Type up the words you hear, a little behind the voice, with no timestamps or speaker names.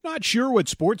Not sure what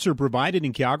sports are provided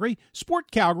in Calgary?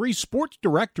 Sport Calgary's Sports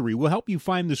Directory will help you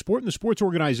find the sport and the sports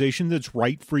organization that's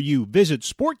right for you. Visit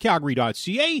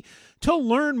sportcalgary.ca to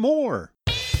learn more.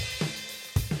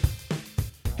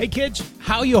 Hey kids,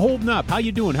 how you holding up? How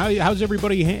you doing? How's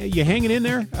everybody? You hanging in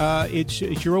there? It's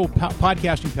your old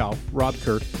podcasting pal, Rob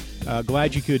Kerr.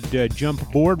 Glad you could jump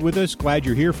aboard with us. Glad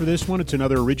you're here for this one. It's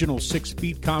another original 6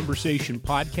 Feet Conversation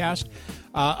podcast.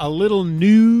 A little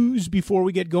news before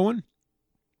we get going.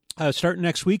 Starting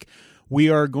next week, we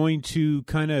are going to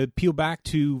kind of peel back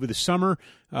to the summer.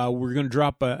 We're going to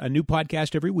drop a new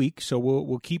podcast every week, so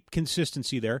we'll keep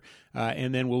consistency there,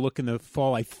 and then we'll look in the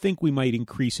fall. I think we might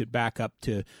increase it back up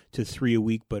to 3 a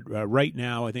week, but right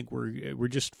now I think we're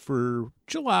just for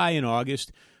July and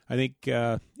August. I think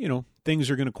things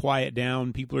are going to quiet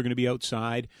down. People are going to be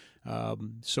outside,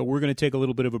 so we're going to take a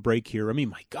little bit of a break here. I mean,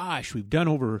 my gosh, we've done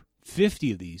over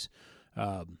 50 of these.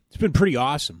 It's been pretty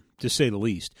awesome, to say the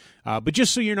least. But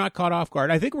just so you're not caught off guard,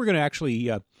 I think we're going to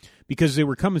actually, because they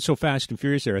were coming so fast and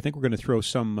furious there, I think we're going to throw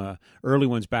some early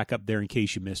ones back up there in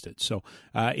case you missed it. So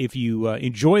if you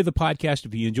enjoy the podcast,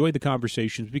 if you enjoy the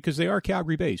conversations, because they are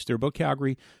Calgary-based, they're about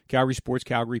Calgary, Calgary sports,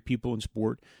 Calgary people in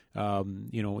sport.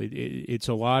 It's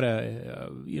a lot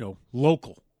of,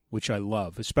 local, which I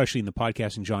love, especially in the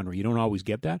podcasting genre. You don't always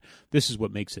get that. This is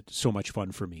what makes it so much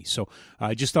fun for me. So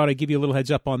I just thought I'd give you a little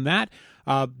heads up on that.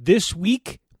 This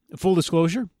week, full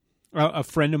disclosure, a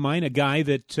friend of mine, a guy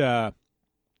that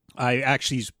I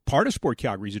actually is part of Sport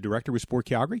Calgary. He's a director with Sport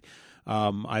Calgary.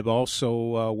 I'm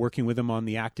also working with him on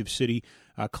the Active City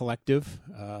Collective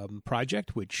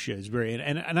project, which is very,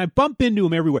 and I bump into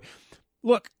him everywhere.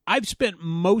 Look, I've spent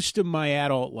most of my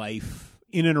adult life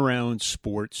in and around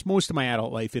sports, most of my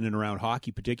adult life in and around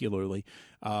hockey particularly.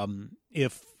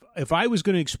 If I was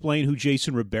going to explain who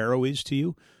Jason Ribeiro is to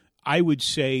you, I would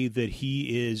say that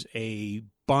he is a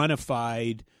bona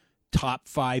fide top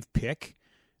 5 pick.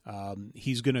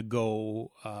 He's going to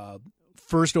go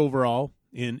first overall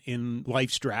in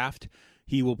life's draft.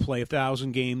 He will play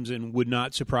 1,000 games and would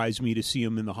not surprise me to see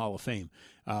him in the Hall of Fame.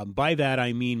 By that,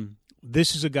 I mean,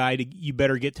 this is a guy you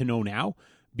better get to know now,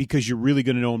 because you're really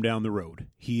going to know him down the road.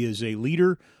 He is a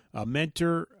leader, a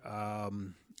mentor.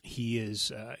 He's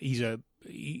I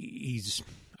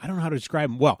don't know how to describe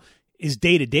him. Well, his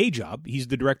day-to-day job, he's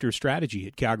the director of strategy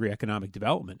at Calgary Economic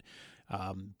Development.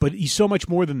 But he's so much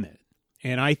more than that.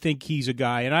 And I think he's a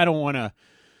guy, and I don't want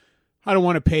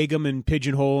to peg him and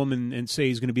pigeonhole him and say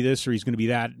he's going to be this or he's going to be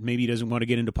that. Maybe he doesn't want to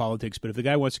get into politics, but if the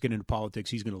guy wants to get into politics,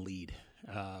 he's going to lead.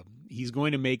 He's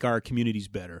going to make our communities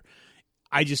better.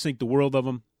 I just think the world of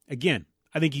him. Again,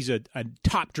 I think he's a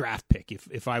top draft pick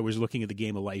if I was looking at the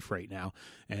game of life right now.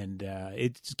 And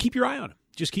keep your eye on him.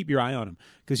 Just keep your eye on him,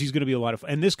 because he's going to be a lot of fun.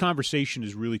 And this conversation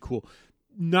is really cool.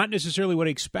 Not necessarily what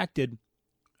I expected.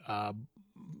 Yeah,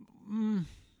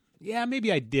 maybe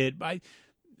I did.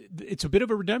 It's a bit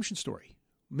of a redemption story.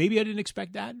 Maybe I didn't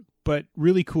expect that, but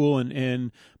really cool.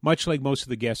 And much like most of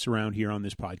the guests around here on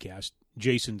this podcast,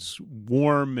 Jason's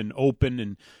warm and open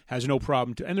and has no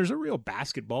problem and there's a real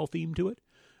basketball theme to it.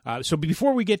 So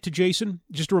before we get to Jason,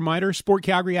 just a reminder, Sport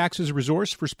Calgary acts as a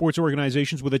resource for sports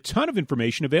organizations with a ton of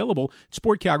information available at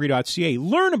sportcalgary.ca.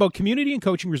 Learn about community and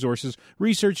coaching resources,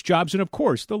 research, jobs, and of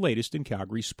course, the latest in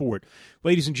Calgary sport.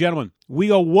 Ladies and gentlemen, we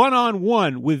go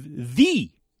one-on-one with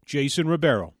the Jason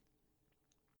Ribeiro.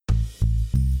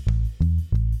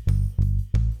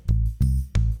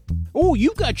 Oh,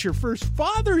 you've got your first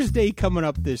Father's Day coming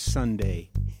up this Sunday.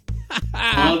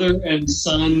 Father and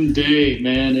Son Day,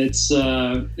 man. It's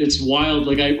wild.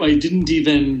 Like I didn't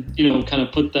even, kind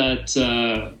of put that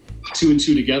 2 and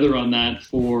 2 together on that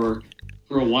for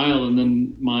a while. And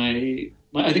then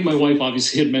I think my wife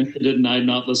obviously had mentioned it and I had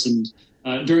not listened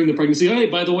during the pregnancy. Hey,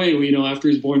 by the way, after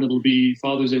he's born, it'll be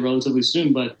Father's Day relatively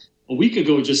soon. But a week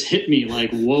ago, it just hit me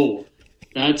like, whoa.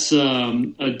 That's a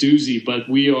doozy, but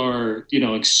we are,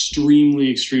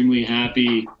 extremely, extremely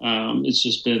happy. It's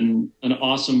just been an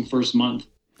awesome first month.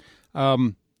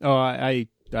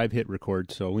 I've hit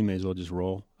record, so we may as well just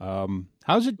roll.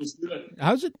 How's it?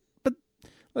 But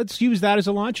let's use that as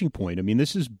a launching point. I mean,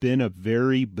 this has been a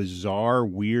very bizarre,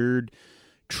 weird,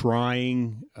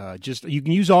 trying. You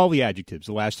can use all the adjectives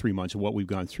the last 3 months of what we've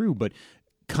gone through, but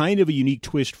kind of a unique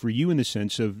twist for you in the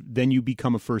sense of then you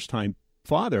become a first-time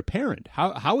father, parent.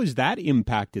 How has that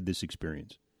impacted this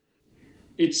experience?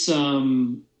 It's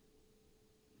hard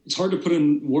to put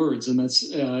in words, and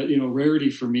that's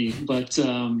rarity for me. But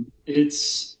it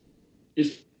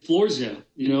floors you.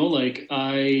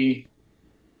 I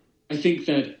think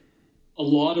that a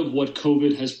lot of what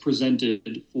COVID has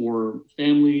presented for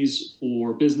families,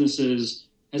 for businesses,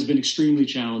 has been extremely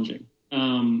challenging.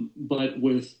 But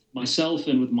with myself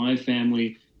and with my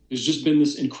family, there's just been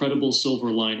this incredible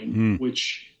silver lining,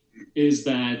 which is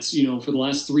that, you know, for the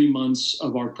last 3 months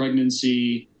of our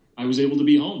pregnancy, I was able to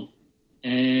be home.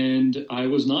 And I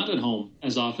was not at home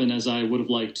as often as I would have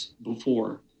liked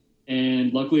before.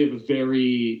 And luckily, I have a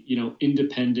very, you know,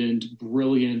 independent,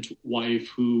 brilliant wife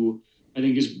who I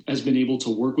think has been able to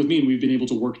work with me, and we've been able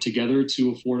to work together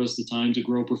to afford us the time to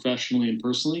grow professionally and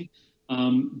personally.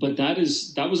 But that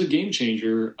was a game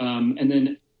changer. And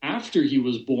then after he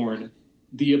was born,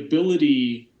 the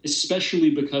ability,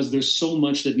 especially because there's so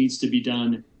much that needs to be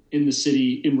done in the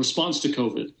city in response to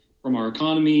COVID, from our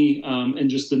economy and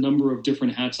just the number of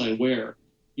different hats I wear.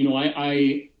 You know,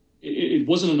 it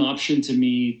wasn't an option to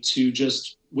me to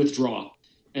just withdraw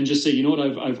and just say, you know what,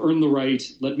 I've earned the right.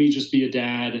 Let me just be a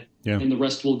dad, and the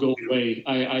rest will go away.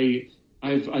 I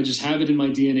just have it in my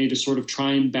DNA to sort of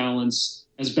try and balance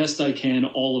as best I can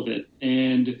all of it.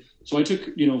 And so I took,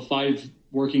 you know, 5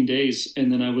 working days,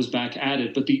 and then I was back at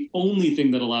it. But the only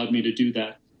thing that allowed me to do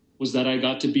that was that I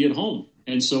got to be at home.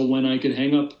 And so when I could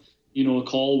hang up, you know, a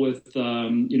call with,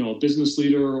 you know, a business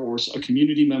leader or a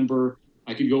community member,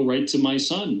 I could go right to my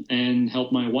son and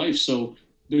help my wife. So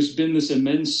there's been this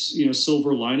immense, you know,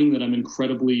 silver lining that I'm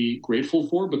incredibly grateful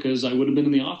for, because I would have been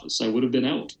in the office. I would have been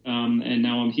out. And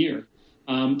now I'm here.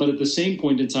 But at the same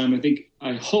point in time,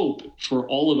 I hope for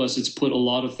all of us, it's put a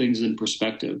lot of things in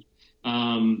perspective.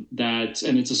 And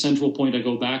it's a central point I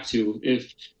go back to.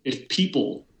 If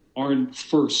people aren't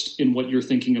first in what you're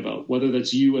thinking about, whether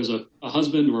that's you as a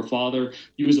husband or a father,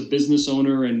 you as a business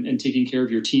owner and taking care of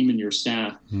your team and your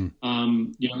staff, you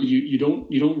know, you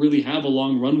don't really have a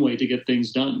long runway to get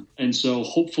things done. And so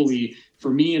hopefully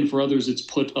for me and for others, it's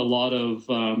put a lot of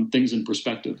things in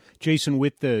perspective. Jason,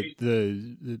 with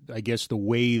the I guess the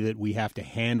way that we have to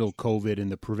handle COVID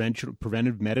and the preventive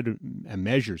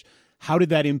measures, how did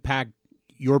that impact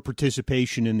your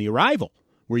participation in the arrival?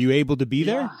 Were you able to be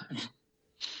there?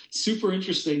 Super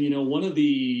interesting. You know, one of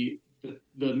the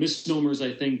misnomers,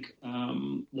 I think,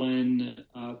 when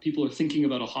people are thinking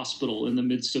about a hospital in the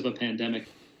midst of a pandemic,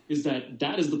 is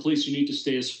that is the place you need to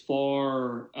stay as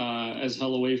far as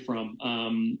hell away from.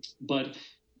 But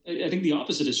I think the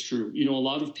opposite is true. You know, a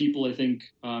lot of people, I think,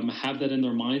 have that in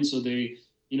their mind. So they,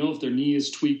 you know, if their knee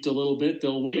is tweaked a little bit,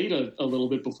 they'll wait a little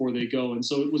bit before they go. And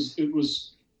so it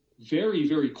was very,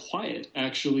 very quiet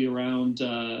actually around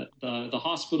the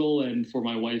hospital and for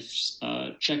my wife's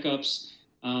checkups.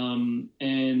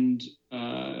 And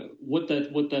what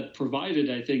that provided,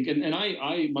 I think, and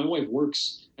my wife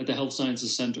works at the Health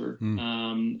Sciences Center.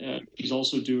 She's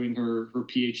also doing her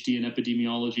PhD in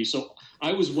epidemiology. So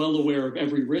I was well aware of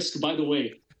every risk. By the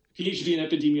way, PhD in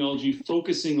epidemiology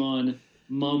focusing on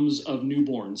mums of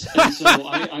newborns. And so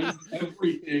I know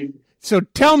everything. So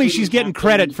tell me she's getting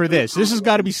credit for this. This has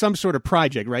got to be some sort of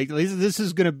project, right? This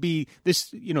is going to be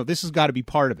this, you know, this has got to be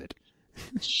part of it.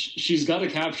 She's got to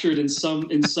capture it in some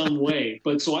way.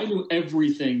 But so I knew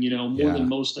everything, you know, more than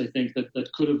most, I think, that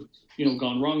could have, you know,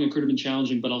 gone wrong and could have been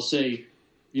challenging. But I'll say,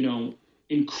 you know,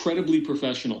 incredibly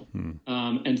professional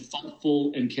and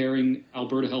thoughtful and caring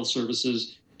Alberta Health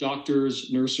Services,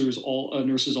 doctors, nurses, all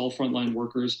frontline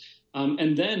workers.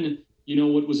 And then, you know,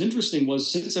 what was interesting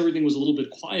was, since everything was a little bit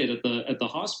quiet at the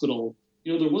hospital,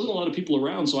 you know, there wasn't a lot of people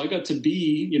around. So I got to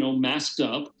be, you know, masked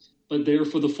up, but there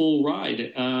for the full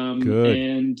ride,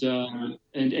 and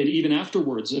even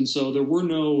afterwards. And so there were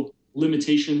no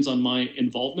limitations on my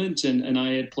involvement, and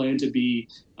I had planned to be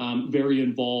very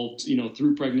involved, you know,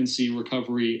 through pregnancy,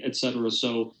 recovery, et cetera.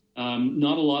 So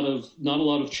not a lot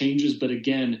of changes, but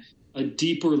again, a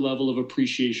deeper level of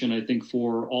appreciation, I think,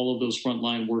 for all of those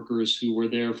frontline workers who were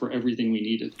there for everything we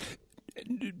needed.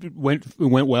 It went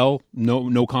well.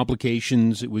 No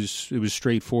complications. It was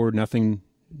straightforward. Nothing.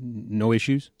 No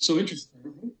issues? So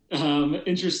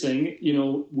interesting. You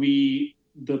know, the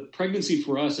pregnancy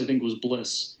for us, I think, was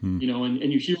bliss, you know, and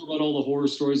you hear about all the horror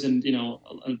stories, and, you know,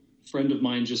 a friend of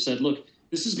mine just said, look,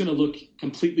 this is going to look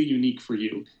completely unique for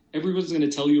you. Everyone's going to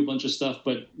tell you a bunch of stuff,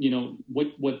 but, you know,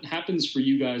 what happens for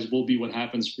you guys will be what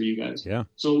happens for you guys. Yeah.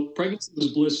 So pregnancy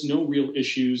was bliss, no real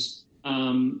issues.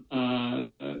 My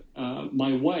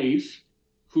wife,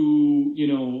 who, you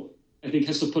know, I think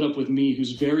has to put up with me,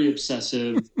 who's very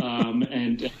obsessive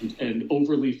and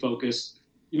overly focused.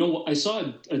 You know, I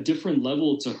saw a different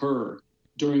level to her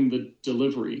during the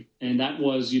delivery, and that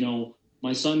was, you know,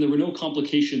 my son, there were no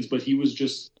complications, but he was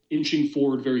just inching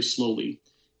forward very slowly.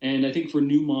 And I think for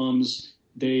new moms,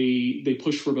 they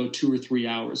push for about 2 or 3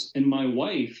 hours. And my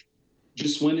wife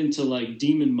just went into like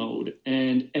demon mode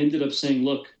and ended up saying,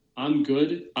 look, I'm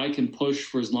good. I can push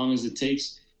for as long as it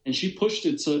takes. and she pushed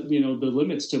it to, the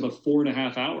limits to about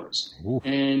 4.5 hours. Ooh.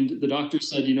 And the doctor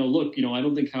said, look, I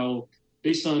don't think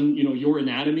based on, your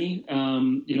anatomy, I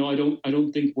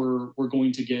don't think we're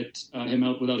going to get him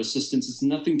out without assistance. It's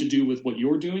nothing to do with what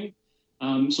you're doing.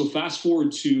 So fast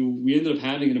forward we ended up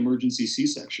having an emergency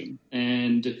C-section.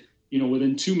 And,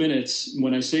 within 2 minutes,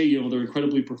 when I say, they're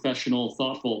incredibly professional,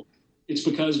 thoughtful, it's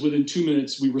because within 2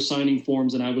 minutes we were signing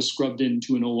forms and I was scrubbed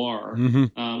into an OR,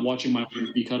 watching my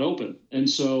wife be cut open. And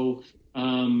so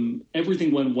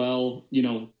everything went well,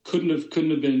 couldn't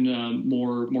have been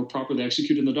more properly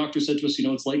executed. And the doctor said to us,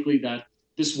 it's likely that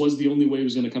this was the only way it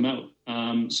was going to come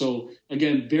out. So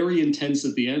again, very intense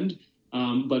at the end.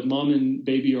 But mom and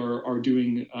baby are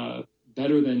doing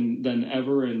better than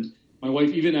ever. And my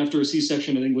wife, even after a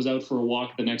C-section, I think was out for a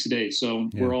walk the next day. So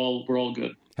we're all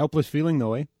good. Helpless feeling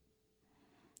though, eh?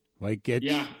 Like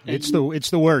it's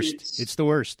the worst. It's the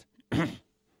worst.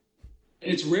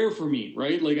 It's rare for me,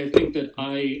 right? Like I think that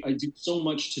I do so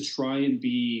much to try and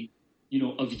be,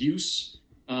 of use.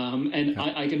 And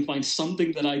I can find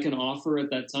something that I can offer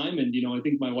at that time. And, I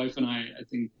think my wife and I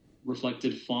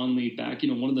reflected fondly back.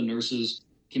 One of the nurses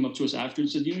came up to us after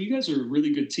and said, you guys are a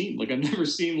really good team. Like I've never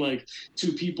seen like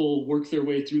two people work their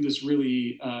way through this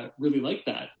really like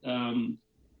that.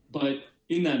 But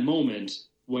in that moment,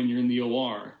 when you're in the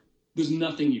OR, there's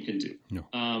nothing you can do.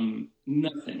 No.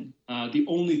 Nothing. The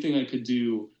only thing I could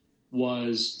do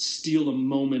was steal a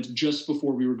moment just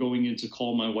before we were going in to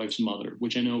call my wife's mother,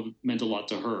 which I know meant a lot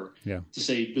to her. Yeah. To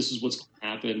say, this is what's going to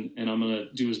happen, and I'm going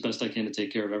to do as best I can to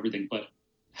take care of everything. But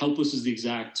helpless is the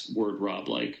exact word, Rob.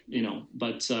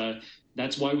 But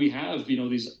that's why we have,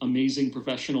 these amazing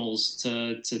professionals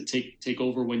to take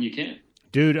over when you can.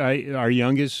 Dude, our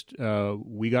youngest,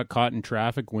 we got caught in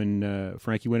traffic when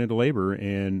Frankie went into labor,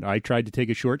 and I tried to take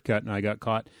a shortcut, and I got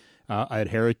caught at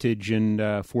Heritage and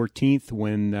 14th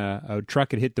when a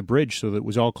truck had hit the bridge, so that it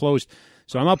was all closed.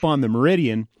 So I'm up on the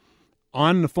Meridian,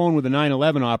 on the phone with a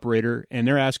 911 operator, and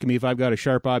they're asking me if I've got a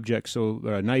sharp object, so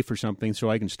a knife or something, so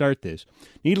I can start this.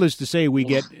 Needless to say, we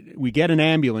get an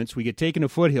ambulance, we get taken to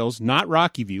Foothills, not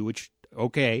Rocky View, which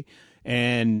okay.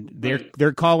 And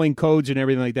they're calling codes and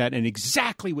everything like that. And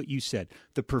exactly what you said,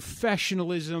 the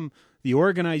professionalism, the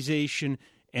organization,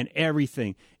 and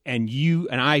everything. And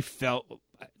I felt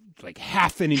like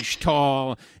half an inch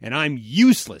tall, and I'm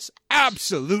useless,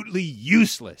 absolutely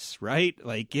useless, right?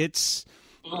 Like it's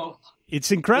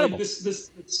incredible. Like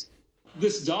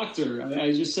this doctor,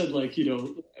 I just said, like,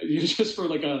 just for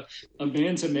like a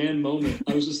man-to-man moment,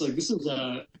 I was just like, this is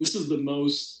the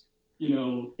most,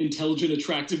 intelligent,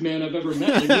 attractive man I've ever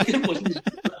met. Like, look at what he's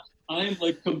doing. I'm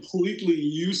like completely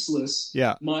useless.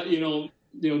 Yeah. Natalie,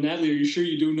 are you sure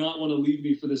you do not want to leave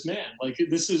me for this man? Like,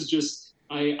 this is just,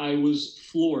 I was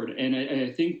floored. And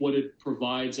I think what it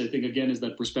provides, I think, again, is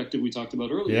that perspective we talked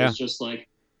about earlier. Yeah. It's just like,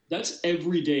 that's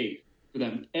every day for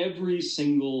them, every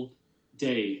single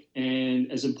day.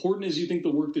 And as important as you think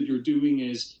the work that you're doing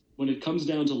is, when it comes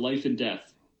down to life and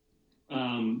death,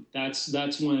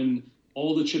 that's when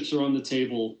all the chips are on the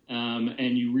table,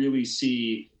 and you really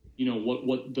see,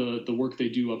 what the work they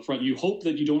do up front. You hope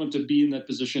that you don't have to be in that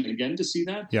position again to see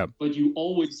that. Yeah. But you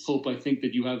always hope, I think,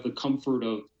 that you have the comfort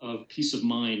of peace of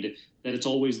mind that it's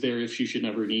always there if you should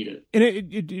never need it. And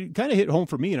it kind of hit home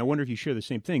for me, and I wonder if you share the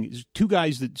same thing. It's two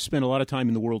guys that spend a lot of time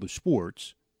in the world of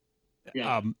sports.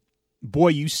 Yeah. Boy,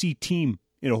 you see team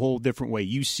in a whole different way.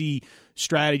 You see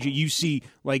strategy. You see,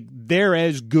 like, they're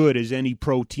as good as any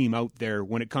pro team out there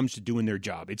when it comes to doing their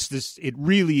job. It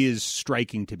really is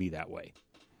striking to be that way.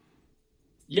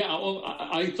 Yeah, well,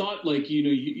 I thought, like,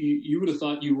 you would have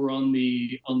thought you were on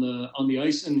the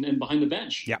ice and behind the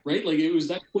bench, yeah. Right? Like, it was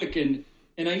that quick, and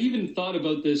I even thought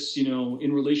about this,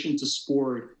 in relation to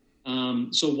sport.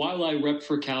 So while I repped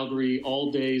for Calgary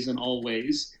all days and all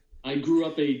ways, I grew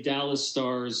up a Dallas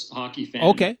Stars hockey fan.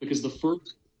 Okay. Because the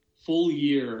first full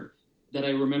year that I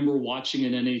remember watching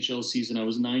an NHL season, I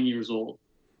was 9 years old.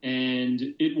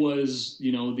 And it was,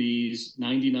 these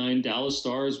 99 Dallas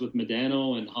Stars with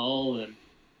Modano and Hull and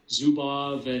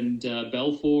Zubov and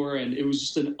Belfour. And it was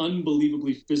just an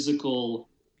unbelievably physical,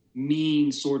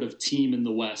 mean sort of team in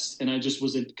the West. And I just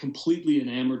was completely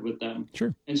enamored with them.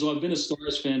 Sure. And so I've been a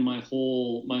Stars fan my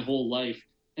whole life.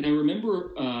 And I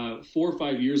remember 4 or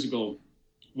 5 years ago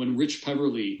when Rich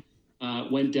Peverly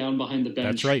went down behind the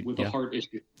bench with a heart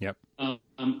issue. Yep. And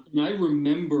I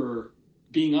remember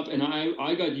being up, and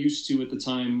I got used to, at the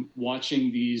time,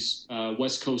 watching these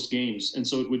West Coast games. And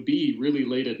so it would be really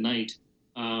late at night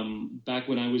back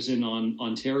when I was in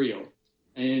Ontario.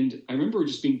 And I remember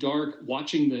just being dark,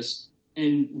 watching this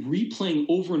and replaying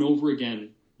over and over again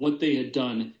what they had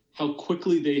done, how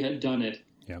quickly they had done it.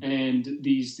 and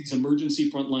these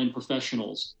emergency frontline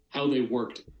professionals, how they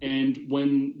worked. And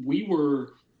when we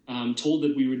were told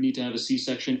that we would need to have a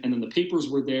C-section, and then the papers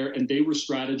were there and they were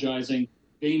strategizing,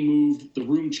 they moved, the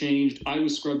room changed, I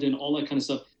was scrubbed in, all that kind of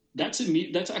stuff. That's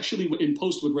actually what in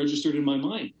post what registered in my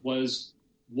mind was,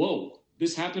 whoa,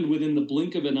 this happened within the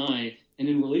blink of an eye. And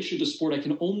in relation to sport, I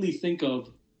can only think of,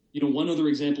 one other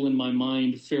example in my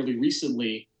mind fairly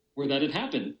recently where that had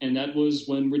happened. And that was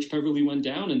when Rich Peverly went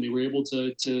down and they were able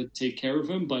to take care of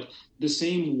him. But the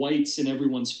same whites in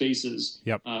everyone's faces.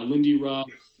 Yep. Lindy Ruff,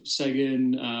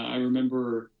 Seguin, I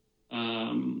remember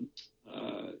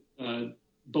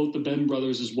both the Ben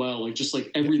brothers as well. Like just like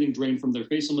everything drained from their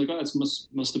face. I'm like, oh, that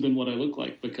must have been what I look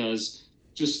like, because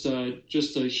just a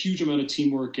huge amount of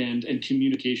teamwork and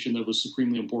communication that was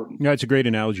supremely important. Yeah, it's a great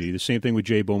analogy. The same thing with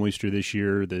Jay Bomeister this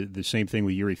year, the same thing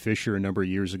with Yuri Fisher a number of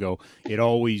years ago. It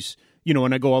always,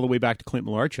 and I go all the way back to Clint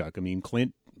Malarchuk. I mean,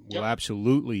 Clint will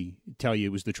absolutely tell you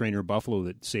it was the trainer of Buffalo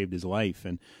that saved his life.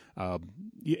 And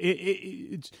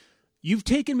you've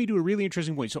taken me to a really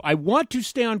interesting point. So I want to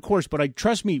stay on course, but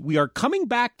trust me, we are coming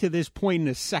back to this point in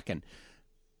a second.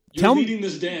 You're leading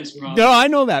this dance, Rob. No, I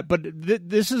know that, but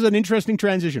this is an interesting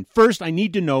transition. First, I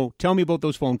need to know, tell me about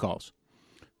those phone calls.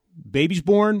 Baby's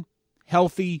born,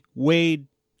 healthy, Wade,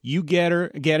 you get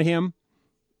him,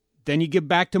 then you get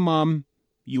back to mom,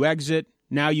 you exit,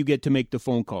 now you get to make the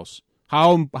phone calls.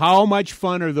 How much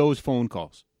fun are those phone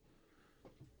calls?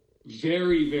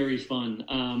 Very, very fun,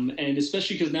 and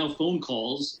especially because now phone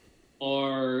calls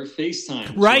are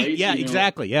FaceTime. Right? Yeah,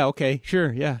 exactly. Yeah, okay,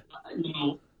 sure, yeah.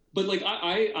 But like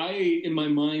I in my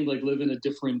mind like live in a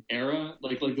different era,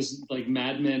 like this like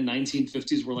Mad Men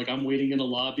 1950s, where like I'm waiting in a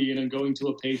lobby and I'm going to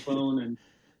a payphone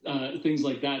and things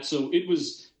like that. So it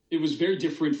was very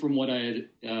different from what I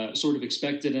had sort of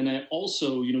expected. And I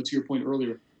also, to your point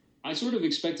earlier, I sort of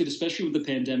expected, especially with the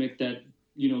pandemic, that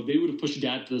they would have pushed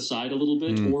dad to the side a little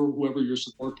bit, or whoever your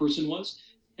support person was,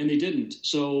 and they didn't.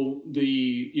 So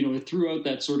it threw out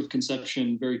that sort of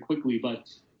conception very quickly. But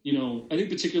I think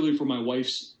particularly for my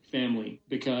wife's family,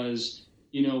 because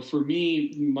for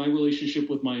me, my relationship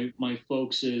with my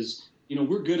folks is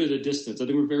we're good at a distance. I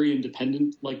think we're very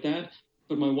independent like that,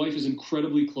 but my wife is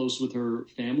incredibly close with her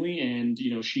family, and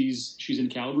she's in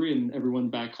Calgary and everyone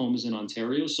back home is in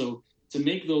Ontario. So to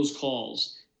make those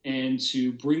calls and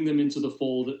to bring them into the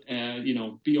fold,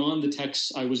 beyond the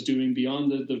texts I was doing,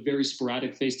 beyond the very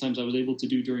sporadic FaceTimes I was able to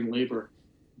do during labor,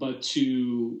 but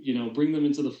to bring them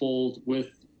into the fold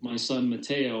with my son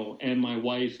Mateo and my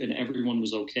wife, and everyone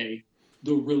was okay.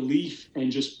 The relief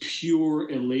and just pure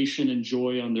elation and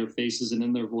joy on their faces and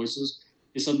in their voices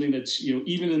is something that's,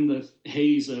 even in the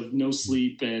haze of no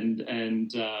sleep and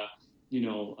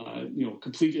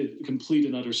complete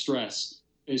and utter stress,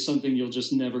 is something you'll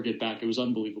just never get back. It was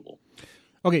unbelievable.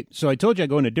 Okay, so I told you I'd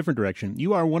go in a different direction.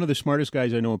 You are one of the smartest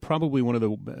guys I know, probably one of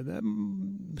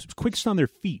the quickest on their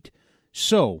feet.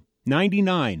 So,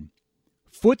 99.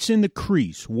 Foot's in the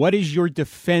crease. What is your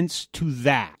defense to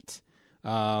that?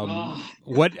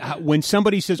 When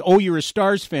somebody says, "Oh, you're a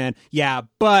Stars fan," yeah,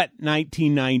 but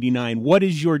 1999. What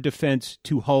is your defense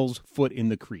to Hull's foot in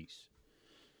the crease?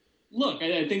 Look,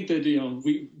 I think that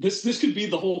this could be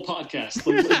the whole podcast.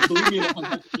 But believe me, I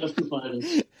have to justify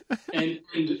this. And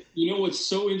what's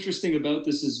so interesting about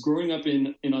this is growing up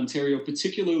in Ontario,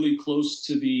 particularly close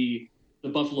to the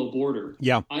Buffalo border.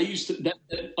 Yeah, I used to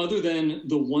that other than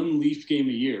the one Leaf game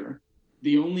a year,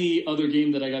 the only other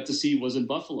game that I got to see was in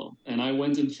Buffalo, and I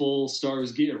went in full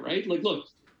Stars gear. Right, like look,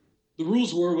 the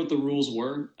rules were what the rules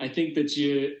were. I think that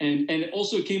and it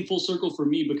also came full circle for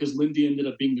me because Lindy ended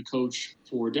up being the coach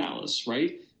for Dallas,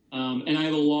 right? And I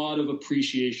have a lot of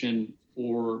appreciation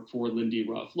for Lindy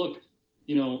Ruff. Look,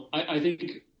 I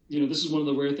think. This is one of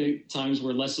the rare times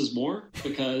where less is more,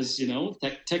 because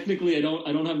technically I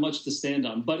don't have much to stand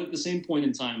on, but at the same point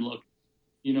in time, look,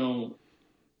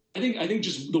 I think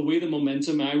just the way the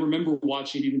momentum, I remember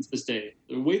watching even to this day,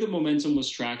 the way the momentum was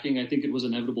tracking, I think it was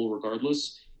inevitable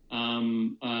regardless.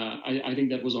 I think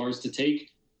that was ours to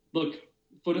take. Look,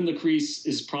 foot in the crease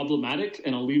is problematic,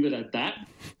 and I'll leave it at that.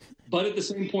 But at the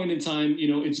same point in time,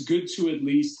 it's good to at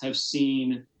least have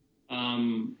seen,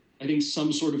 I think,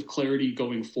 some sort of clarity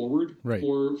going forward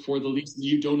for the Leafs.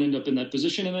 You don't end up in that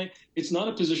position. And it's not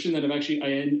a position that I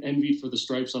envied for the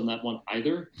Stripes on that one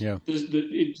either. Yeah.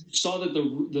 It saw that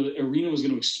the arena was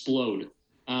going to explode.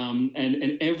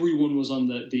 And everyone was on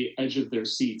the edge of their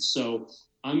seats. So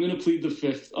I'm going to plead the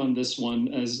fifth on this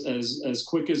one as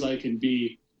quick as I can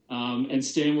be, and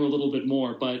stammer a little bit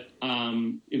more. But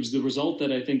it was the result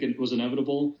that I think it was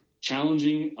inevitable,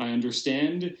 challenging. I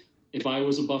understand. If I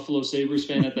was a Buffalo Sabres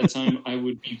fan at that time, I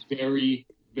would be very,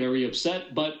 very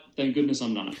upset, but thank goodness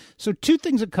I'm not. So two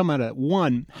things that come out of it.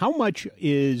 One, how much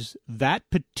is that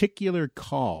particular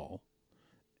call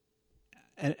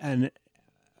an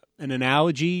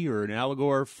analogy or an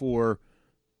allegory for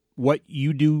what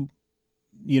you do,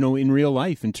 in real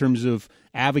life in terms of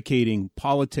advocating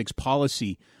politics,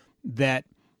 policy, that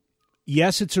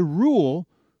yes, it's a rule,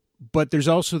 but there's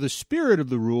also the spirit of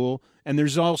the rule, and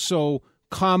there's also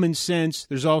common sense.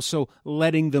 There's also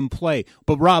letting them play.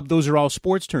 But Rob, those are all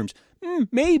sports terms.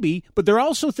 Maybe, but there are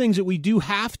also things that we do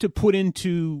have to put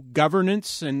into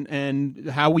governance and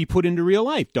how we put into real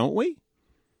life, don't we?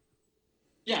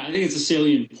 Yeah, I think it's a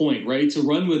salient point, right? To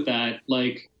run with that,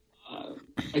 I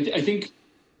think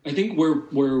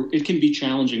where it can be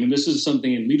challenging, and this is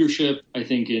something in leadership, I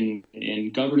think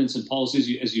in governance and policies,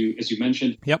 as you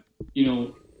mentioned. Yep.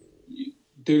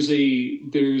 There's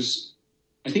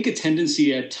I think a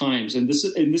tendency at times, and this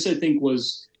I think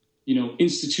was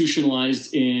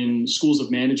institutionalized in schools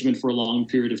of management for a long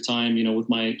period of time. With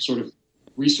my sort of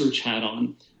research hat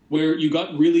on, where you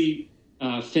got really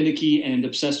finicky and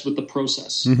obsessed with the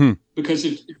process. Mm-hmm. Because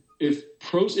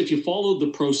if you followed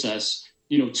the process,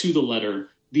 to the letter,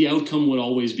 the outcome would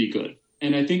always be good.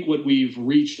 And I think what we've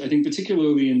reached, I think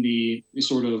particularly in the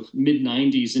sort of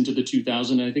mid-90s into the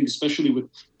 2000s, I think especially with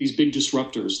these big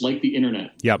disruptors like the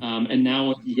internet. Yep. And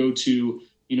now if you go to,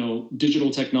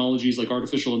 digital technologies like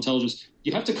artificial intelligence,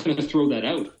 you have to kind of throw that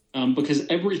out because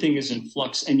everything is in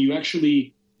flux, and you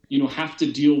actually, have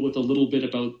to deal with a little bit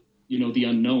about, the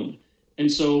unknown.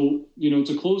 And so,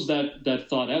 to close that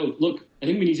thought out, look, I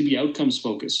think we need to be outcomes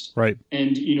focused. Right.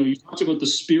 And, you talked about the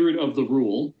spirit of the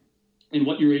rule. And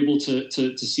what you're able to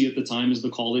see at the time is the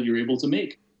call that you're able to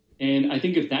make. And I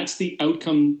think if that's the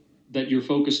outcome that you're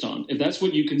focused on, if that's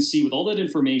what you can see with all that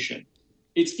information,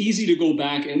 it's easy to go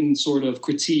back and sort of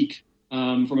critique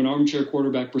from an armchair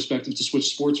quarterback perspective, to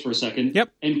switch sports for a second.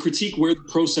 Yep. And critique where the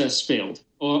process failed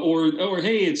or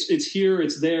hey, it's here,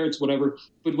 it's there, it's whatever.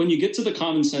 But when you get to the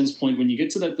common sense point, when you get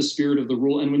to the spirit of the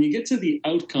rule, and when you get to the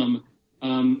outcome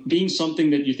being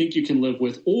something that you think you can live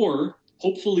with, or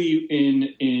hopefully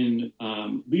in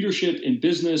leadership, in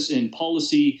business, in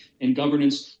policy, in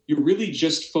governance, you're really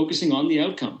just focusing on the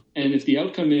outcome. And if the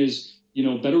outcome is,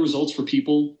 better results for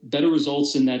people, better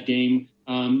results in that game,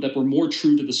 that were more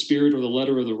true to the spirit or the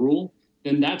letter of the rule,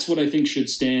 then that's what I think should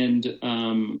stand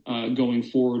going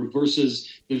forward, versus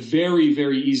the very,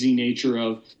 very easy nature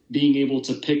of being able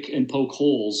to pick and poke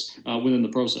holes within the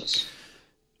process.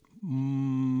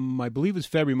 I believe it was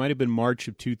February, might have been March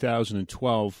of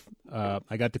 2012.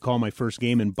 I got to call my first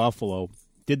game in Buffalo.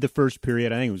 Did the first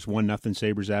period. I think it was 1-0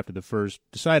 Sabres after the first.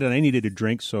 Decided I needed a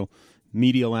drink, so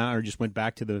media lounge, just went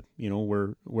back to the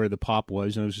where the pop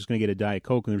was, and I was just going to get a Diet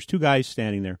Coke. And there was two guys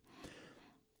standing there.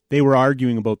 They were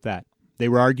arguing about that. They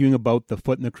were arguing about the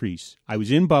foot in the crease. I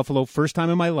was in Buffalo, first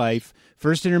time in my life,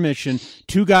 first intermission.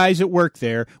 Two guys that worked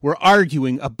there were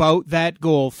arguing about that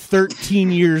goal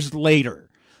 13 years later.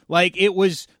 Like, it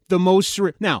was the most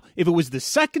 – now, if it was the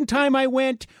second time I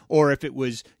went, or if it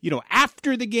was,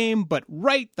 after the game, but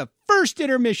right the first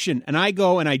intermission, and I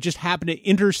go and I just happen to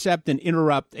intercept and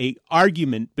interrupt a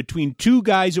argument between two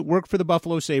guys that work for the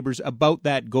Buffalo Sabres about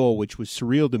that goal, which was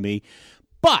surreal to me.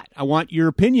 But I want your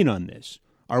opinion on this.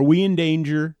 Are we in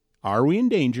danger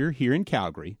here in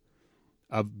Calgary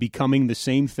of becoming the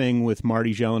same thing with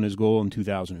Marty Gelinas' goal in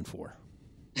 2004?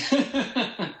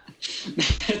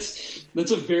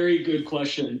 That's a very good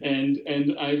question, and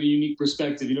I have a unique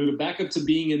perspective. To back up to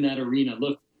being in that arena.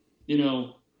 Look,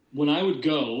 when I would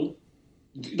go,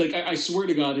 I swear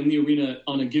to God, in the arena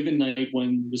on a given night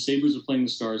when the Sabres were playing the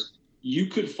Stars, you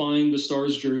could find the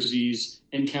Stars jerseys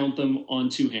and count them on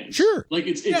two hands. Sure,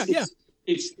 it's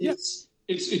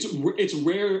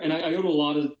rare, and I go to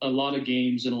a lot of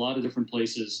games in a lot of different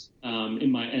places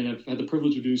and I've had the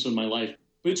privilege of doing so in my life.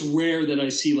 But it's rare that I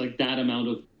see that amount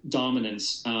of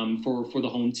dominance for the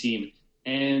home team.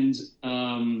 And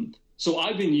so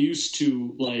I've been used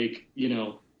to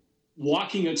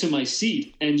walking up to my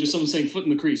seat and just someone saying foot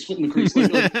in the crease. Didn't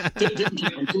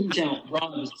count,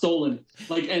 Rob was stolen.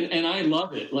 And I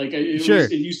love it.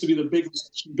 It used to be the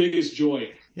biggest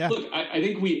joy. Yeah. Look, I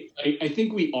think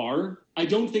we are. I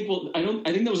think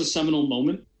that was a seminal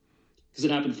moment because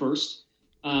it happened first.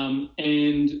 And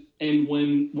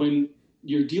when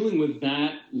you're dealing with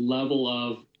that level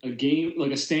of a game,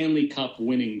 like a Stanley Cup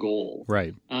winning goal,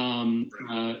 right?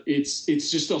 It's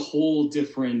just a whole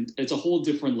different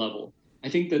level. I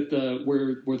think that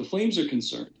where the Flames are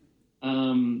concerned,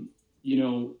 I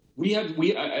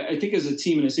think as a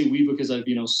team, and I say we because I've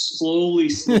slowly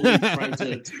tried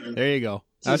to there you go.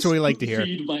 That's what we like to hear.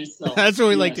 Feed myself. That's what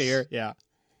we like to hear. Yeah.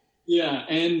 Yeah,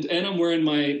 and I'm wearing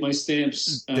my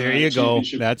Stamps. There you go.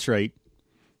 That's right.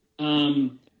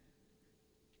 I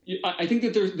think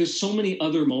that there's so many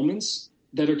other moments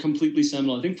that are completely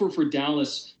seminal. I think for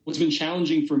Dallas, what's been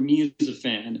challenging for me as a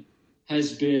fan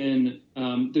has been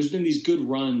there's been these good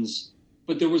runs,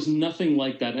 but there was nothing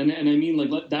like that. And I mean,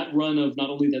 like that run of not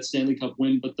only that Stanley Cup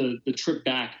win, but the trip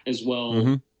back as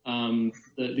well, the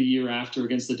year after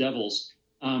against the Devils.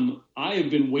 I have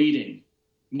been waiting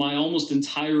my almost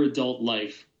entire adult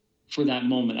life for that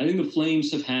moment. I think the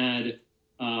Flames have had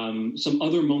some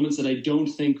other moments that I don't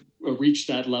think reached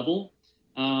that level.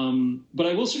 But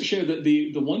I will share that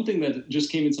the one thing that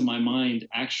just came into my mind,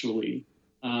 actually,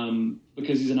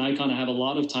 because he's an icon I have a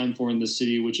lot of time for in this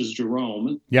city, which is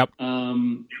Jerome. Yep.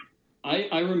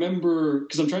 I remember,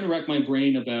 because I'm trying to rack my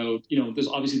brain about, there's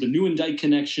obviously the Nieuwendyk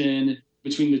connection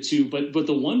between the two, but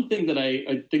the one thing that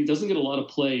I think doesn't get a lot of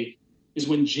play is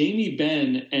when Jamie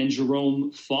Benn and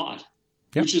Jerome fought.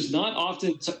 Yep. Which is not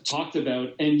often talked about.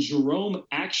 And Jerome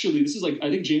actually, this is like, I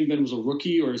think Jamie Benn was a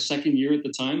rookie or a second year at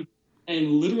the time,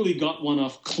 and literally got one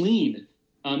off clean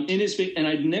in his face. And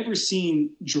I'd never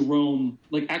seen Jerome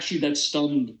like actually that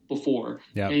stunned before.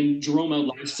 Yep. And Jerome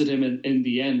outlasted him in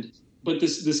the end. But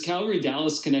this Calgary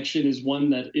Dallas connection is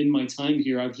one that in my time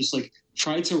here, I've just like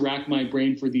tried to rack my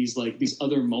brain for these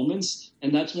other moments.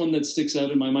 And that's one that sticks out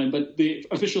in my mind. But the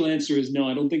official answer is no,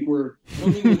 I don't think we're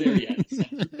there yet.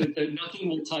 that nothing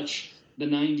will touch the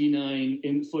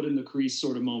 99 foot in the crease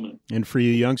sort of moment. And for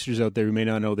you youngsters out there who may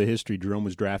not know the history, Jerome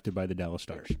was drafted by the Dallas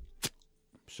Stars.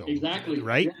 So, exactly.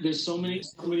 Right? Yeah, there's so many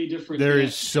different. There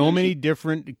is so many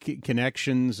different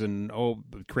connections, and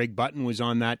Craig Button was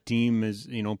on that team as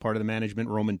part of the management.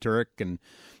 Roman Turek, and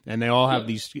they all have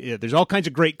these. There's all kinds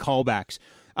of great callbacks.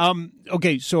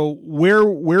 Okay, so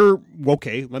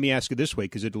okay, let me ask it this way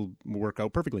because it'll work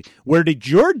out perfectly. Where did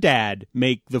your dad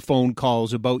make the phone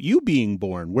calls about you being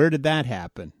born? Where did that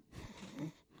happen?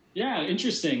 Yeah,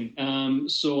 interesting.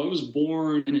 So I was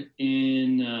born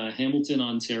in Hamilton,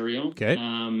 Ontario. Okay.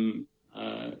 I'm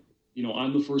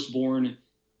the firstborn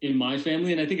in my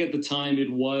family, and I think at the time it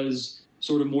was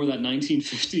sort of more that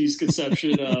 1950s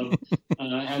conception of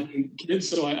having kids.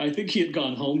 So I think he had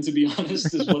gone home, to be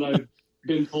honest, is what I've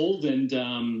been told, and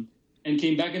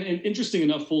came back. And interesting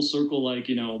enough, full circle,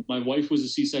 my wife was a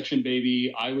C-section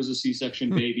baby. I was a C-section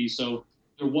baby. So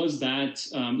there was that,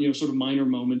 sort of minor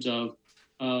moment of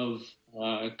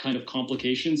kind of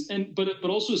complications, but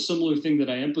also a similar thing that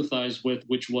I empathize with,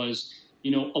 which was, a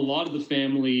lot of the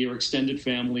family or extended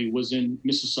family was in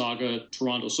Mississauga,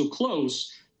 Toronto, so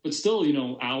close, but still,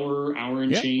 hour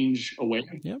and change away.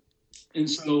 Yep. And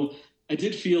so I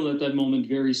did feel at that moment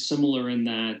very similar in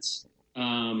that,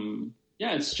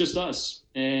 it's just us.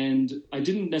 And I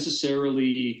didn't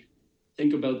necessarily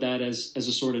think about that as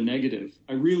a sort of negative.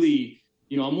 I really,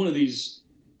 I'm one of these,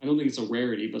 I don't think it's a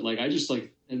rarity, but I just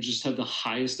have the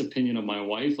highest opinion of my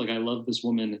wife. I love this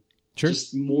woman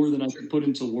just more than I could put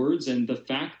into words. And the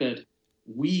fact that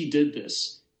we did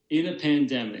this in a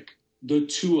pandemic, the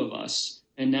two of us,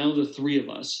 and now the three of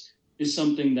us, is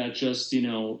something that just,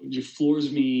 floors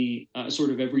me sort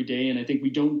of every day. And I think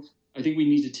we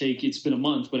need to take, it's been a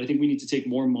month, but I think we need to take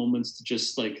more moments to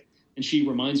just and she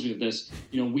reminds me of this,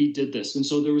 we did this. And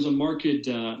so there was a marked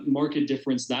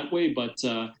difference that way. But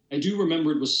I do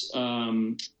remember it was,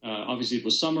 obviously it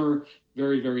was summer,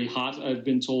 very, very hot. I've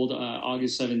been told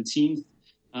August 17th.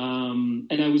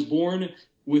 And I was born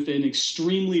with an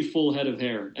extremely full head of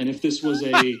hair. And if this was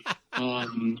a,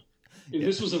 if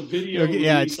this was a video,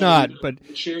 it's not, but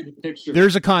share the picture.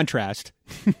 There's a contrast.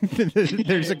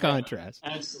 There's a contrast.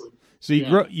 Absolutely. So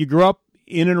you grew up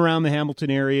in and around the Hamilton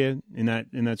area, in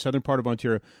that southern part of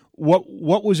Ontario.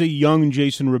 What was a young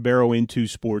Jason Ribeiro into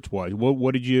sports wise? What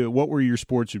were your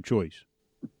sports of choice?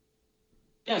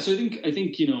 Yeah, so I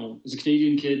think as a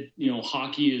Canadian kid,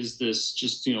 hockey is this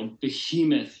just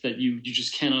behemoth that you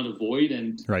just cannot avoid,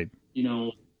 and right.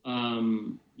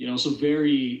 So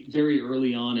very, very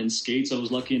early on in skates, I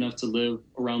was lucky enough to live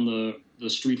around the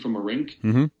street from a rink.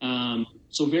 Mm-hmm.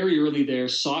 So very early there,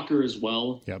 soccer as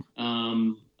well. Yep.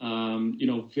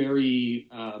 Very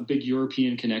big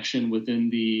European connection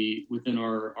within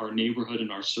our neighborhood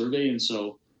and our survey. And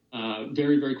so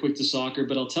very, very quick to soccer.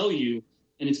 But I'll tell you,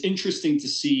 and it's interesting to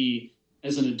see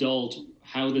as an adult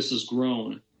how this has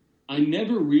grown. I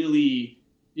never really,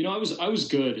 I was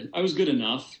good. I was good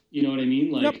enough. You know what I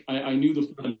mean? Yep. I knew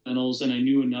the fundamentals and I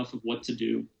knew enough of what to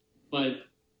do. But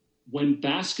when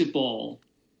basketball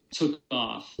took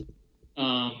off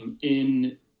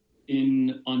in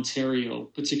Ontario,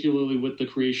 particularly with the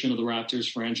creation of the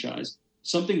Raptors franchise,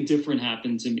 something different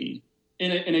happened to me.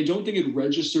 And I don't think it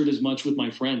registered as much with my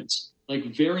friends.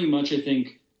 Very much, I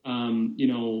think,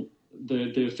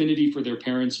 The affinity for their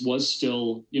parents was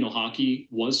still, hockey,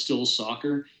 was still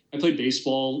soccer. I played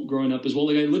baseball growing up as well.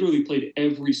 Like I literally played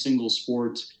every single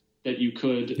sport that you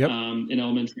could in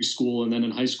elementary school, and then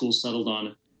in high school settled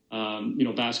on,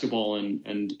 basketball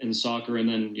and soccer, and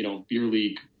then, beer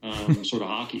league, sort of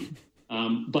hockey.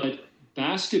 But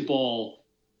basketball,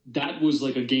 that was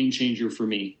like a game changer for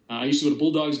me. I used to go to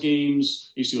Bulldogs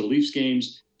games, I used to go to Leafs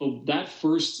games, but that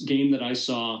first game that I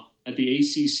saw at the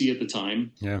ACC at the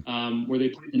time, where they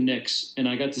played the Knicks, and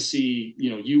I got to see,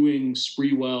 Ewing,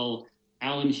 Sprewell,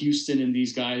 Allen Houston, and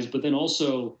these guys, but then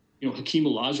also, Hakeem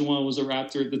Olajuwon was a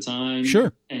Raptor at the time.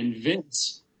 Sure. And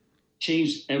Vince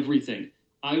changed everything.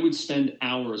 I would spend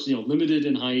hours, limited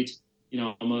in height.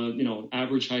 I'm a,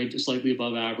 average height, slightly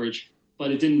above average,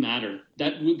 but it didn't matter.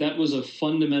 That was a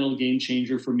fundamental game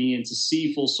changer for me. And to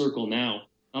see full circle now,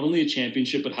 not only a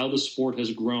championship, but how the sport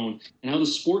has grown, and how the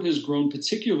sport has grown,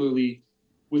 particularly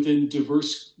within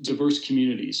diverse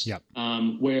communities,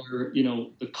 where,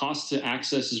 the cost to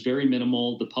access is very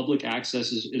minimal. The public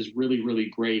access is really, really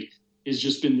great. It's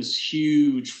just been this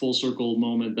huge full circle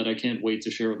moment that I can't wait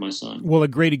to share with my son. Well, a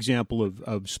great example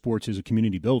of sports as a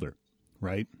community builder,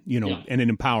 right? And an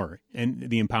empower, and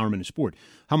the empowerment of sport.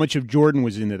 How much of Jordan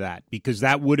was into that? Because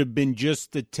that would have been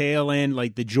just the tail end,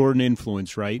 like the Jordan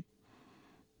influence, right?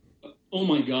 Oh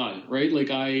my God, right?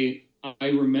 Like I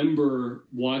remember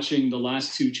watching the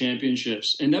last two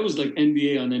championships, and that was like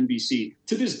NBA on NBC.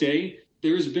 To this day,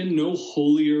 there has been no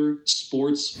holier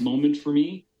sports moment for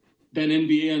me than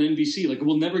NBA on NBC. Like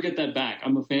we'll never get that back.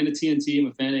 I'm a fan of TNT. I'm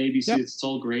a fan of ABC. Yep. It's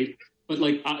all great. But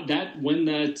like when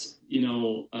that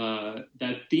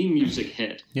theme music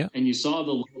hit, and you saw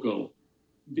the logo,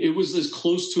 it was as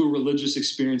close to a religious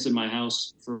experience in my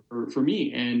house for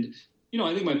me. And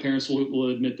I think my parents will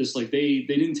admit this. Like they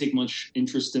didn't take much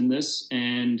interest in this,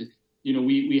 and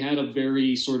we had a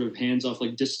very sort of hands-off,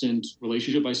 like distant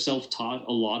relationship. I self-taught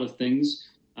a lot of things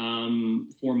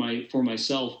for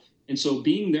myself, and so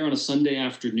being there on a Sunday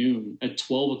afternoon at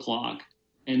 12 o'clock,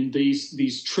 and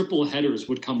these triple headers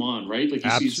would come on, right? Like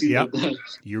you see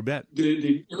you bet,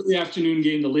 the early afternoon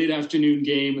game, the late afternoon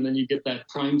game, and then you get that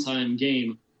primetime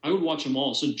game. I would watch them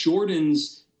all. So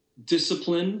Jordan's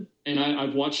discipline, and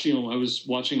I've watched, I was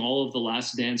watching all of the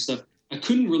Last Dance stuff. I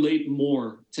couldn't relate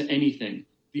more to anything.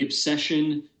 The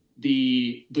obsession,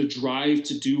 the drive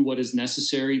to do what is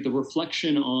necessary, the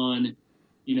reflection on,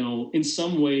 in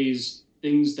some ways,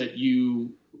 things that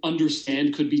you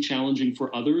understand could be challenging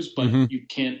for others, but you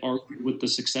can't argue with the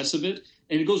success of it.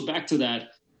 And it goes back to that.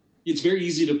 It's very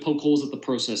easy to poke holes at the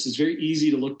process. It's very easy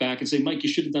to look back and say, Mike, you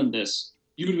should have done this.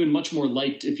 You would have been much more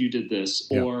liked if you did this,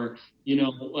 or,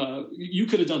 you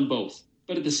could have done both.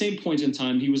 But at the same point in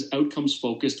time, he was outcomes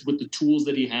focused with the tools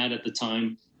that he had at the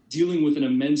time, dealing with an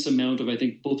immense amount of, I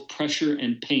think, both pressure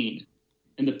and pain.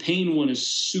 And the pain one is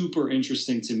super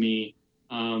interesting to me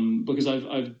because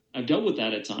I've dealt with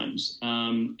that at times.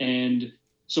 And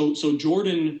so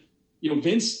Jordan,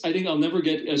 Vince, I think I'll never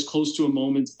get as close to a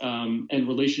moment and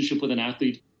relationship with an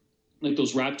athlete like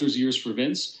those Raptors years for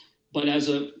Vince. But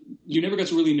you never got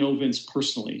to really know Vince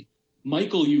personally.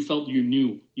 Michael, you felt you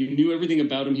knew everything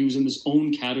about him. He was in his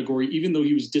own category, even though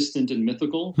he was distant and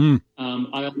mythical.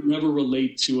 I'll never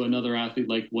relate to another athlete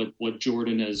like what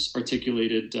Jordan has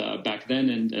articulated back then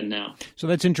and now. So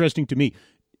that's interesting to me.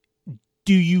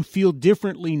 Do you feel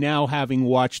differently now having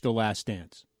watched The Last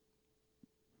Dance?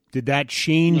 Did that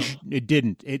change? No. It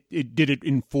didn't. Did it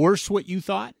enforce what you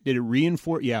thought? Did it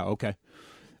reinforce? Yeah. Okay.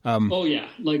 Oh yeah.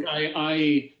 Like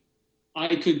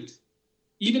I could,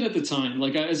 even at the time,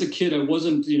 like as a kid, I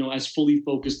wasn't, as fully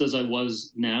focused as I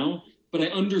was now, but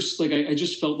I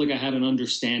just felt like I had an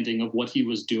understanding of what he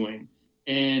was doing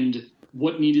and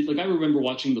what needed. Like I remember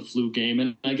watching the flu game,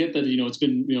 and I get that, it's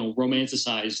been,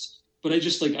 romanticized, but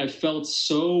I felt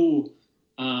so,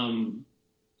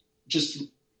 just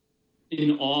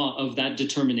in awe of that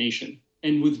determination.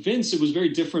 And with Vince, it was very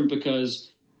different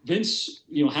because Vince,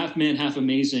 half man, half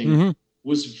amazing,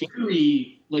 was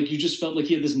very, like, you just felt like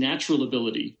he had this natural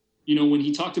ability. When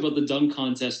he talked about the dunk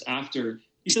contest after,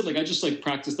 he said, like, I just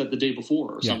practiced that the day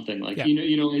before or something. Like,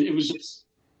 it was just,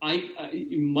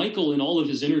 Michael, in all of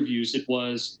his interviews, it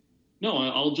was, no,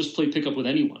 I'll just play pickup with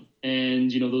anyone.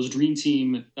 And, those dream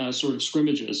team sort of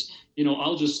scrimmages,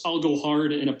 I'll go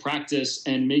hard in a practice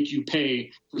and make you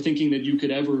pay for thinking that you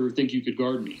could ever think you could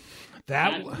guard me.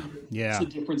 That's the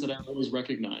difference that I always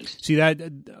recognized. See,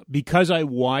 that because I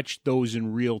watched those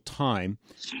in real time,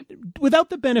 without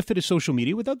the benefit of social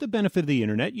media, without the benefit of the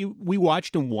internet, we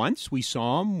watched them once, we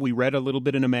saw them, we read a little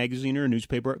bit in a magazine or a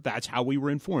newspaper. That's how we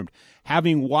were informed.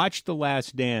 Having watched The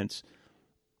Last Dance,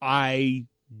 I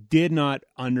did not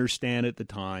understand at the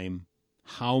time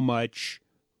how much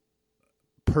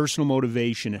personal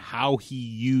motivation, how he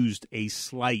used a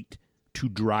slight to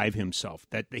drive himself,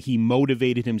 that he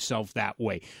motivated himself that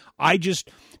way.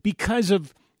 Because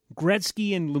of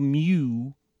Gretzky and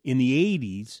Lemieux in the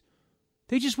 80s,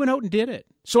 they just went out and did it.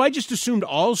 So I just assumed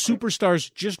all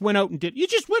superstars just went out and did it. You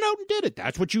just went out and did it.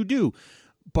 That's what you do.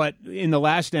 But in The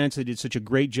Last Dance, they did such a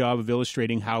great job of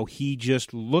illustrating how he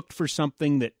just looked for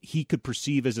something that he could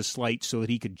perceive as a slight so that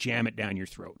he could jam it down your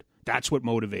throat. That's what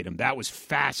motivated him. That was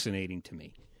fascinating to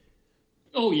me.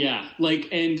 Oh yeah,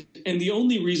 and the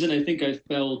only reason I think I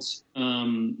felt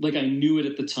like I knew it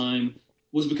at the time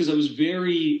was because I was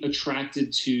very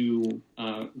attracted to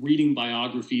reading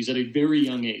biographies at a very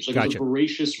young age. Like, Gotcha. I was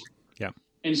voracious. Yeah.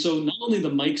 And so not only the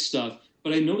Mike stuff,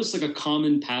 but I noticed like a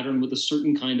common pattern with a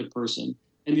certain kind of person.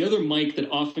 And the other Mike that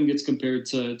often gets compared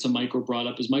to Mike or brought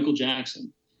up is Michael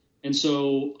Jackson. And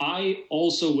so I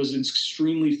also was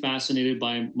extremely fascinated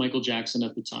by Michael Jackson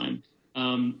at the time.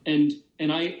 And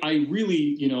I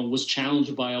really, was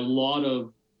challenged by a lot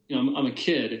of, I'm a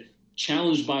kid,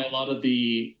 challenged by a lot of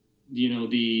the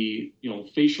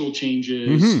facial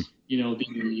changes,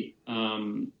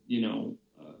 Mm-hmm.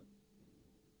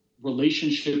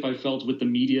 Relationship I felt with the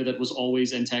media that was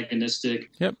always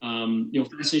antagonistic. Yep.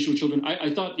 Fascination with children.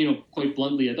 I thought, quite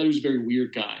bluntly, I thought he was a very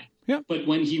weird guy. Yep. But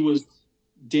when he was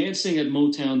dancing at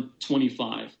Motown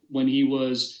 25, when he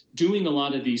was doing a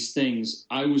lot of these things,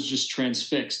 I was just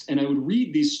transfixed. And I would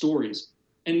read these stories.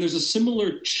 And there's a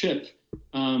similar chip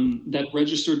that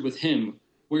registered with him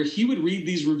where he would read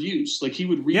these reviews. Like, he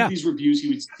would read these reviews, he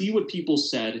would see what people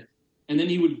said, and then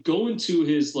he would go into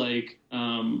his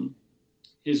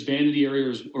his vanity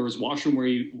area or his washroom where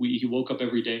he woke up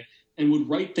every day and would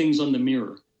write things on the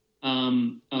mirror.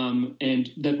 And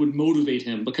that would motivate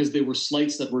him because they were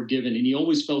slights that were given, and he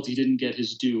always felt he didn't get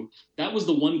his due. That was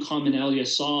the one commonality. I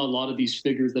saw a lot of these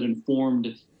figures that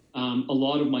informed a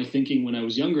lot of my thinking when I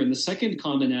was younger. And the second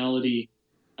commonality,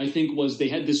 I think, was they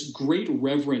had this great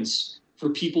reverence for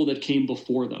people that came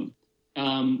before them.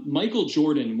 Michael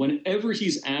Jordan, whenever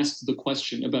he's asked the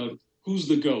question about who's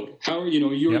the GOAT,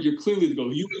 you're clearly the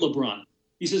GOAT, you LeBron.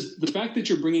 He says, the fact that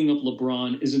you're bringing up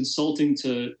LeBron is insulting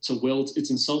to Wilt.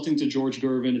 It's insulting to George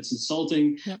Gervin. It's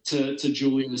insulting to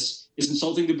Julius. It's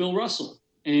insulting to Bill Russell.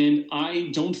 And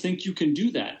I don't think you can do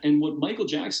that. And what Michael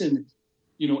Jackson,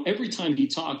 every time he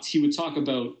talked, he would talk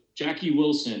about Jackie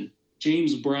Wilson,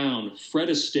 James Brown, Fred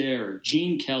Astaire,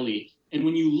 Gene Kelly. And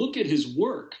when you look at his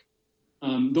work,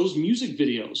 those music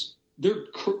videos, they're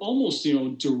almost,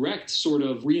 direct sort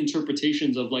of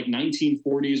reinterpretations of like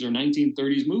 1940s or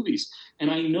 1930s movies.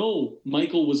 And I know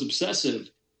Michael was obsessive,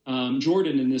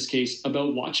 Jordan in this case,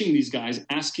 about watching these guys,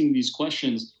 asking these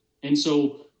questions. And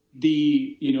so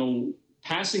the,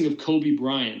 passing of Kobe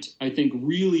Bryant, I think,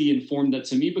 really informed that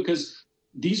to me, because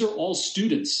these are all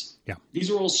students. Yeah. These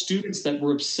are all students that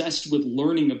were obsessed with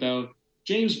learning about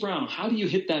James Brown. How do you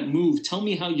hit that move? Tell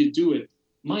me how you do it.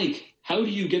 Mike, how do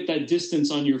you get that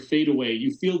distance on your fadeaway?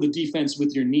 You feel the defense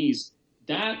with your knees.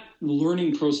 That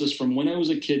learning process from when I was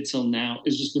a kid till now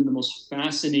has just been the most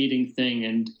fascinating thing.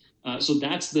 And so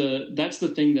that's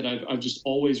the thing that I've just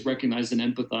always recognized and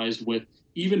empathized with,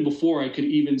 even before I could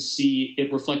even see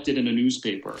it reflected in a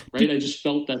newspaper, right? I just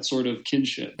felt that sort of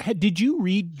kinship. Did you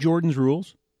read Jordan's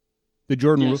rules? The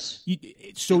Jordan rules?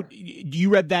 So you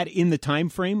read that in the time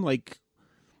frame?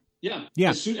 Yeah.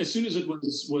 As soon as it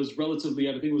was relatively,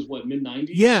 I think it was mid-90s?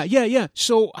 Yeah.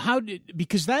 So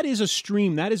because that is a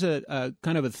stream, that is a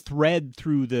kind of a thread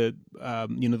through the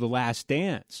Last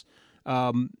Dance.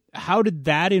 How did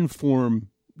that inform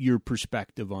your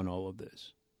perspective on all of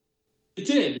this? It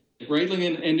did, right?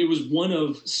 And it was one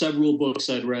of several books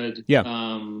I'd read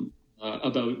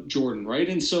about Jordan, right?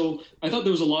 And so I thought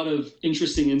there was a lot of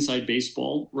interesting inside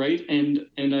baseball, right? And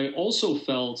I also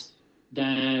felt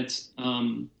that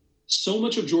so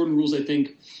much of Jordan rules, I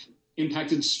think,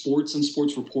 impacted sports and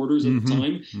sports reporters at the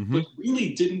time, but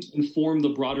really didn't inform the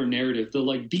broader narrative.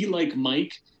 The Be Like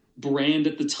Mike brand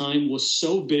at the time was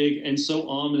so big and so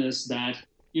ominous that,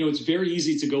 it's very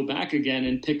easy to go back again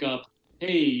and pick up,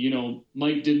 hey,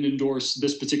 Mike didn't endorse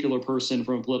this particular person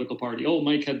from a political party. Oh,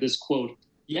 Mike had this quote.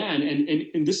 Yeah,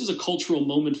 and this is a cultural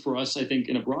moment for us, I think,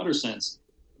 in a broader sense,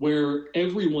 where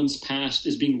everyone's past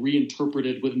is being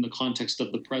reinterpreted within the context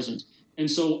of the present. And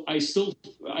so I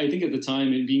think at the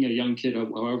time, and being a young kid,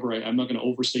 however, I'm not going to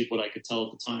overstate what I could tell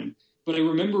at the time, but I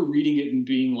remember reading it and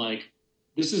being like,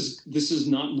 this is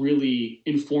not really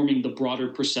informing the broader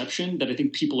perception that I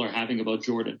think people are having about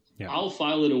Jordan. Yeah. I'll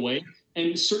file it away.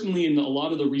 And certainly in a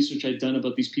lot of the research I'd done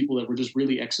about these people that were just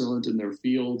really excellent in their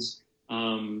fields,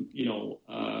 Bill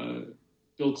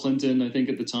Bill Clinton, I think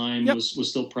at the time, was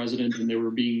still president, and they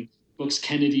were being books.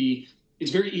 Kennedy. It's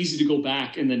very easy to go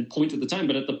back and then point at the time,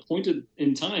 but at the point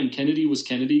in time, Kennedy was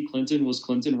Kennedy, Clinton was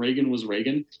Clinton, Reagan was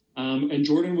Reagan, and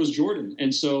Jordan was Jordan.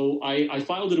 And so I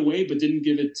filed it away, but didn't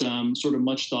give it sort of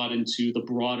much thought into the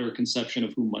broader conception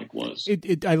of who Mike was.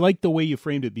 I like the way you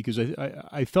framed it, because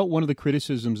I felt one of the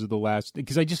criticisms of the last,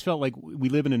 because I just felt like we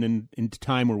live in a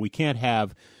time where we can't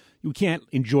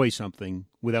enjoy something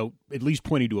without at least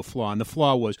pointing to a flaw. And the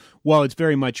flaw was, well, it's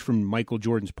very much from Michael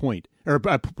Jordan's point or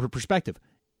perspective.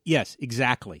 Yes,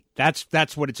 exactly.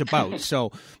 That's what it's about.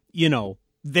 So,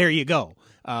 there you go.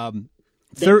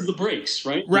 Them's the breaks,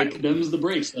 right? Right. Like, them's the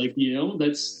breaks. Like,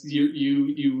 that's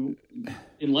you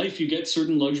in life, you get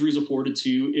certain luxuries afforded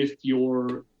to you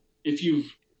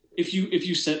if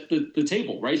you set the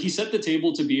table, right? He set the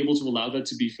table to be able to allow that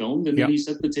to be filmed, and then he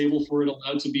set the table for it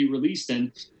allowed to be released.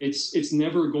 And it's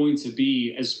never going to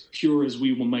be as pure as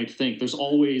we might think. There's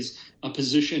always a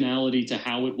positionality to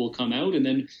how it will come out, and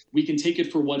then we can take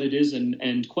it for what it is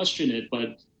and question it.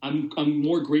 But I'm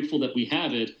more grateful that we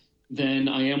have it than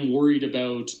I am worried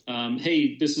about,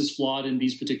 hey, this is flawed in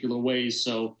these particular ways,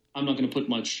 so I'm not going to put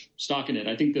much stock in it.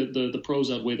 I think the pros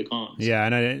outweigh the cons. Yeah,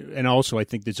 and also I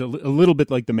think it's a little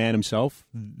bit like the man himself.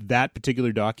 That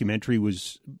particular documentary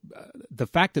was the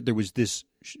fact that there was this,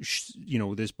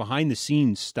 this behind the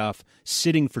scenes stuff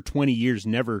sitting for 20 years,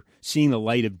 never seeing the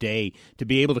light of day, to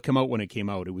be able to come out when it came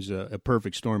out. It was a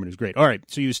perfect storm, and it was great. All right,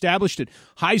 so you established it.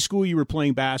 High school, you were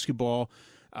playing basketball.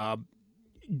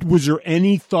 Was there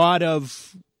any thought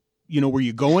of, were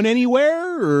you going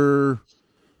anywhere or?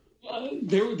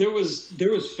 There was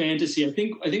fantasy. I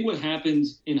think what happened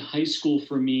in high school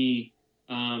for me,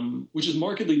 which is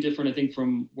markedly different, I think,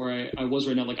 from where I was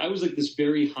right now. Like, I was like this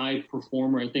very high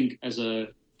performer, I think, as a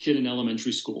kid in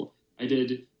elementary school. I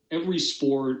did every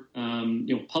sport,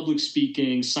 public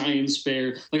speaking, science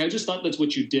fair. Like, I just thought that's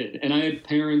what you did. And I had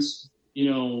parents,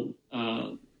 for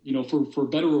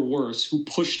better or worse, who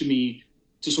pushed me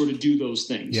to sort of do those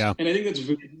things. Yeah. And I think that's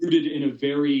rooted in a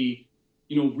very,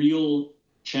 real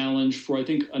challenge for, I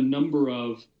think, a number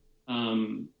of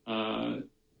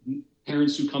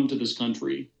parents who come to this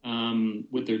country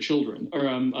with their children,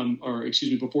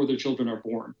 before their children are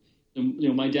born. And,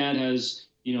 my dad has,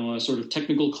 a sort of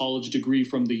technical college degree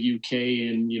from the UK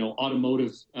in,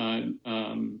 automotive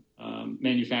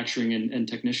manufacturing and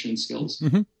technician skills.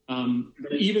 Mm-hmm.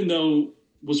 But even though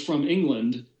was from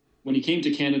England, when he came to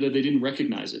Canada, they didn't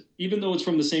recognize it. Even though it's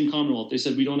from the same Commonwealth, they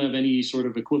said, we don't have any sort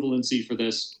of equivalency for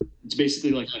this. It's basically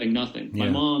like having nothing. Yeah.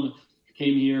 My mom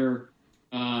came here,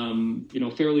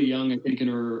 fairly young, I think in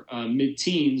her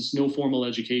mid-teens, no formal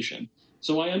education.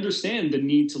 So I understand the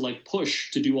need to push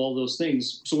to do all those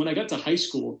things. So when I got to high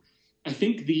school, I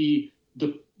think the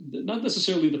not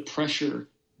necessarily the pressure,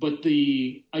 but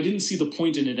I didn't see the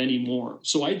point in it anymore.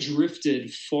 So I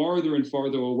drifted farther and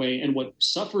farther away. And what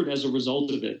suffered as a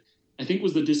result of it, I think,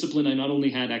 was the discipline I not only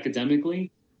had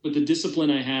academically, but the discipline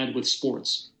I had with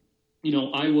sports.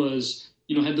 I was,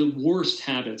 had the worst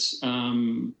habits.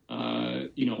 Waking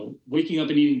up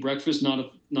and eating breakfast, not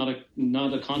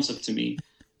a concept to me.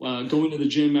 Going to the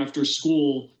gym after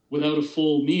school without a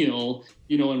full meal,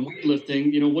 and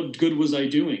weightlifting, what good was I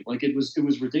doing? Like, it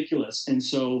was ridiculous. And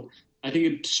so I think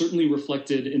it certainly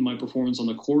reflected in my performance on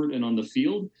the court and on the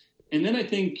field. And then I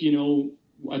think,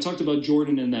 I talked about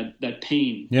Jordan and that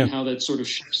pain and how that sort of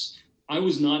shifts. I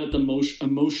was not at the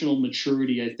emotional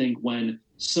maturity, I think, when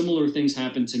similar things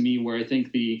happened to me, where I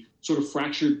think the sort of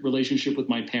fractured relationship with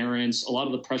my parents, a lot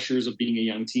of the pressures of being a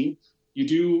young teen,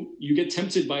 you get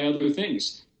tempted by other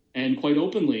things. And quite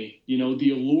openly,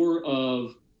 the allure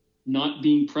of not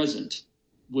being present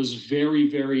was very,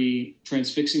 very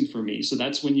transfixing for me. So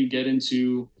that's when you get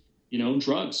into,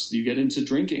 drugs, you get into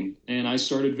drinking. And I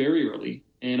started very early.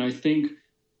 And I think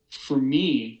for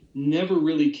me, never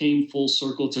really came full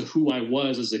circle to who I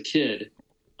was as a kid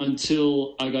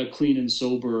until I got clean and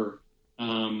sober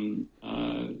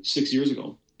 6 years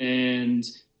ago. And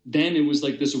then it was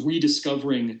like this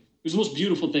rediscovering. It was the most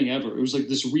beautiful thing ever. It was like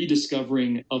this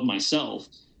rediscovering of myself,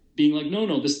 being like,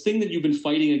 no, this thing that you've been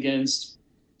fighting against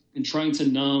and trying to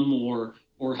numb or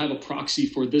have a proxy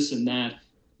for this and that,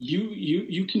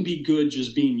 you can be good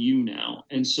just being you now.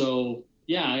 And so,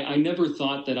 yeah, I never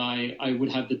thought that I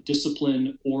would have the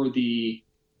discipline or the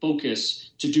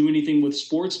focus to do anything with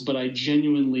sports, but I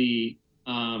genuinely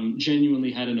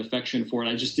had an affection for it.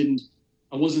 I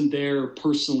wasn't there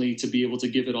personally to be able to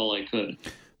give it all I could.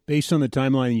 Based on the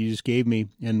timeline you just gave me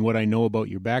and what I know about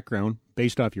your background,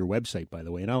 based off your website, by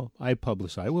the way, and I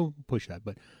will push that,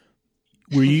 but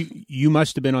were you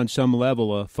must have been on some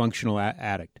level a functional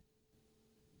addict.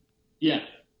 Yeah.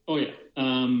 Oh yeah.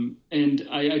 And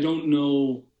I don't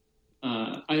know.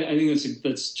 I think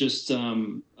that's just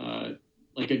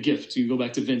like a gift. You go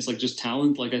back to Vince, like just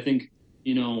talent. Like I think,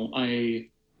 I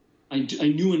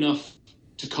knew enough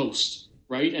to coast,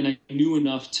 right? And I knew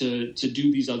enough to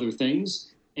do these other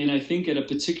things. And I think at a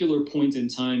particular point in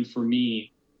time for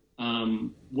me,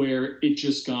 where it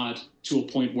just got to a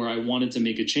point where I wanted to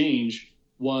make a change,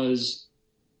 was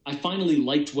I finally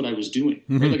liked what I was doing.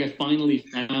 Mm-hmm. Right? Like I finally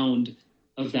found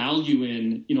a value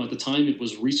in, at the time it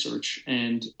was research,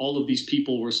 and all of these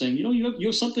people were saying, you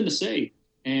have something to say,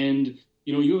 and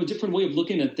you have a different way of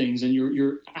looking at things, and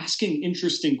you're asking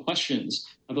interesting questions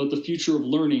about the future of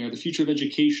learning or the future of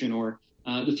education or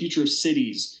the future of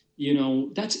cities.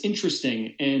 That's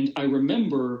interesting. And I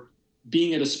remember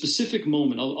being at a specific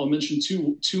moment. I'll mention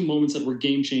two moments that were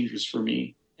game changers for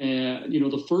me.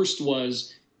 The first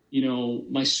was,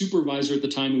 my supervisor at the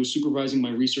time who was supervising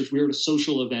my research. We were at a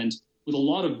social event with a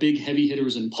lot of big heavy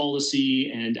hitters in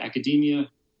policy and academia.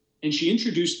 And she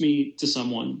introduced me to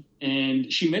someone,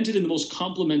 and she meant it in the most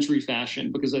complimentary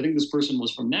fashion, because I think this person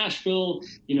was from Nashville,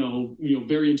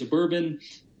 very into bourbon.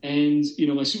 And,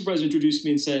 my supervisor introduced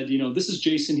me and said, this is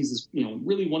Jason. He's this,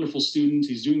 really wonderful student.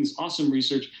 He's doing this awesome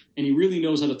research, and he really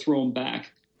knows how to throw them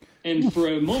back. And for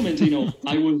a moment,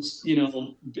 I was,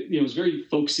 it was very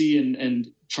folksy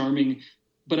and charming.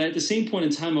 But at the same point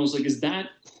in time, I was like, is that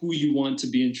who you want to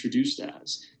be introduced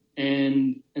as?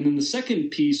 And then the second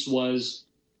piece was,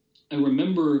 I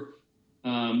remember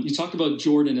you talked about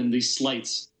Jordan and these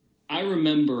slights. I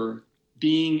remember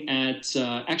being at,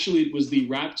 actually it was the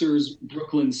Raptors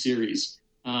Brooklyn series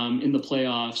in the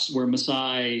playoffs where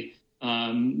Masai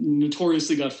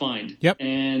notoriously got fined. Yep.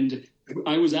 And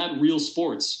I was at Real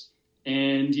Sports,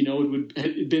 and, it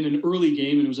had been an early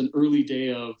game, and it was an early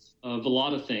day of a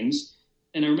lot of things.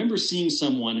 And I remember seeing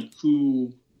someone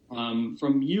who,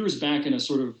 from years back in a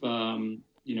sort of,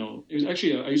 it was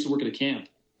actually, I used to work at a camp,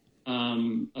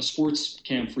 a sports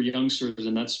camp for youngsters,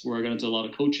 and that's where I got into a lot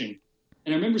of coaching.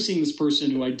 And I remember seeing this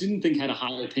person who I didn't think had a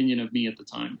high opinion of me at the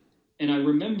time. And I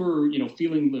remember,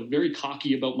 feeling very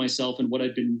cocky about myself and what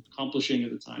I'd been accomplishing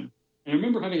at the time. And I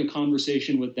remember having a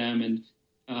conversation with them, and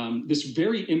this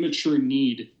very immature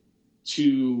need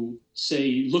to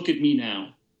say, look at me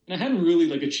now. And I hadn't really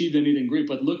achieved anything great,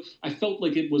 but look, I felt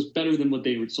like it was better than what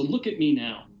they were. So look at me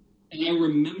now. And I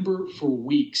remember for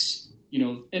weeks,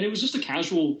 and it was just a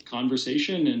casual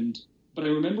conversation. But I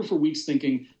remember for weeks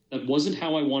thinking that wasn't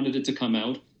how I wanted it to come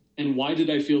out. And why did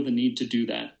I feel the need to do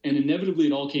that? And inevitably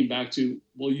it all came back to,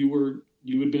 well, you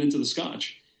had been into the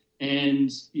Scotch. And,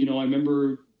 I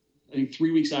remember, I think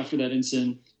 3 weeks after that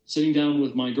incident, sitting down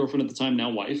with my girlfriend at the time, now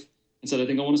wife, and said, I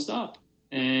think I want to stop.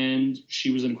 And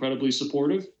she was incredibly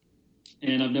supportive,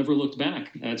 and I've never looked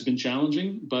back. It's been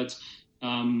challenging, but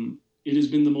it has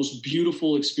been the most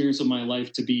beautiful experience of my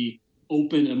life to be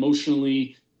open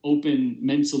emotionally, open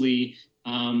mentally,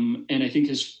 and I think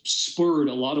has spurred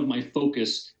a lot of my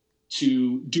focus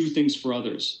to do things for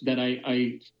others. That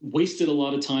I wasted a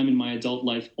lot of time in my adult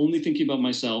life only thinking about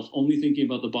myself, only thinking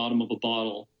about the bottom of a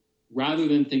bottle, rather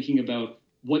than thinking about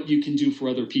what you can do for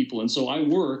other people. And so I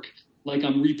work like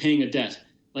I'm repaying a debt.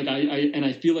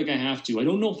 I feel like I have to. I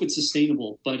don't know if it's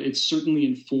sustainable, but it's certainly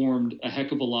informed a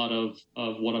heck of a lot of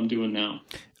what I'm doing now.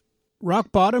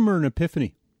 Rock bottom or an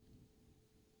epiphany?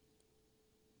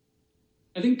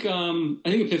 I think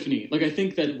epiphany. I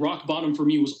think that rock bottom for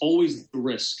me was always the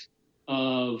risk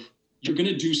of you're going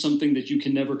to do something that you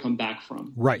can never come back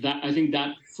from. Right. I think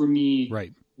that for me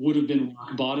right. would have been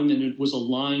rock bottom, and it was a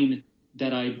line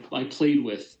that I played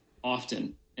with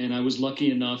often, and I was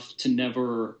lucky enough to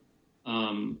never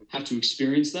have to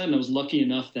experience that. And I was lucky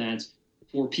enough that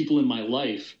for people in my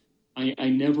life, I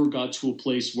never got to a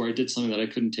place where I did something that I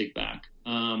couldn't take back.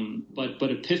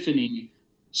 But epiphany,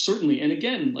 certainly. And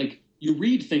again, you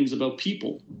read things about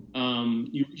people,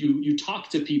 you talk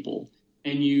to people,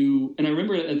 and I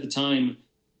remember at the time,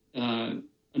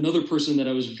 another person that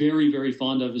I was very, very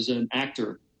fond of is an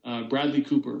actor, Bradley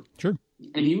Cooper. Sure.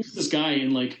 And he was this guy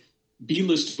in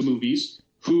B-list movies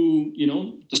who,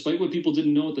 despite what people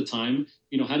didn't know at the time,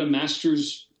 had a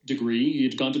master's degree. He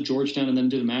had gone to Georgetown and then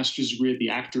did a master's degree at the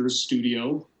Actors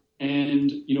Studio,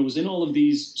 and, was in all of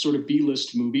these sort of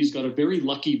B-list movies, got a very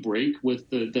lucky break with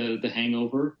the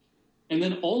Hangover. And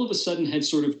then all of a sudden had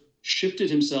sort of shifted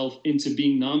himself into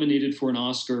being nominated for an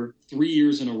Oscar 3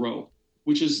 years in a row,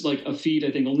 which is a feat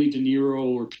I think only De Niro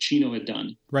or Pacino had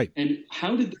done. Right. And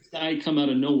how did this guy come out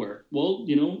of nowhere? Well,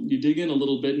 you dig in a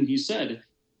little bit, and he said,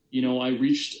 I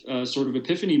reached a sort of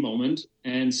epiphany moment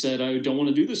and said, I don't want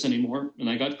to do this anymore. And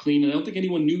I got clean. And I don't think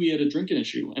anyone knew he had a drinking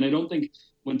issue. And I don't think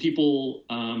when people,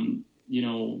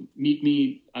 meet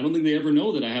me. I don't think they ever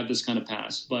know that I have this kind of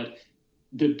past, but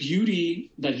the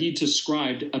beauty that he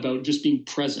described about just being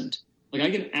present, like I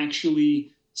can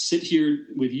actually sit here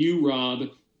with you, Rob,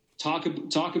 talk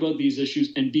about these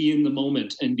issues and be in the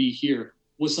moment and be here,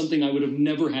 was something I would have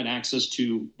never had access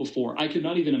to before. I could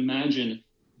not even imagine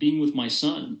being with my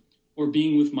son or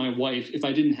being with my wife if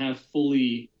I didn't have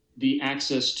fully the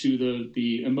access to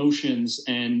the emotions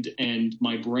and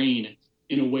my brain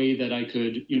in a way that I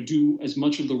could do as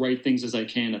much of the right things as I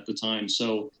can at the time.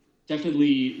 So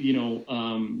definitely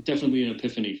definitely an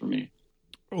epiphany for me.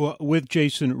 Well, with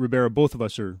Jason Ribera, both of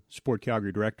us are Sport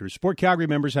Calgary directors. Sport Calgary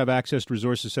members have access to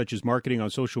resources such as marketing on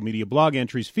social media, blog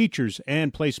entries, features,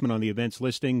 and placement on the events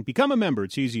listing. Become a member.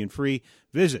 It's easy and free.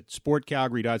 Visit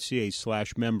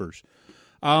sportcalgary.ca/members.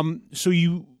 So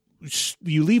you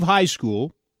leave high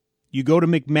school, you go to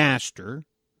McMaster.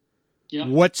 Yeah.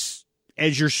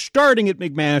 As you're starting at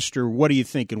McMaster, what are you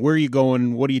thinking? Where are you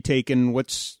going? What are you taking?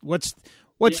 What's 4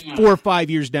 or 5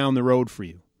 years down the road for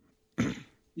you?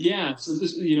 Yeah. So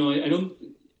this,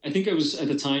 I think I was at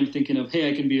the time thinking of, hey,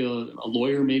 I can be a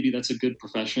lawyer. Maybe that's a good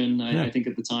profession. I think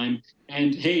at the time.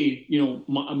 And hey,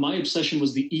 my obsession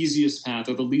was the easiest path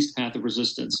or the least path of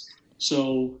resistance.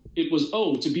 So it was,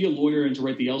 to be a lawyer and to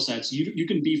write the LSATs, you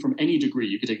can be from any degree.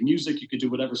 You could take music, you could do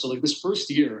whatever. So like this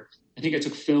first year, I think I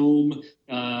took film,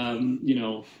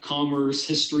 commerce,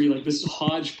 history, like this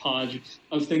hodgepodge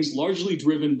of things largely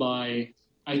driven by,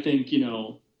 I think,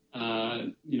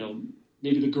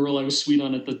 maybe the girl I was sweet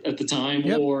on at the time,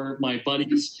 yep, or my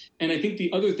buddies. And I think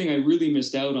the other thing I really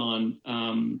missed out on,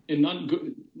 and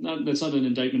that's not an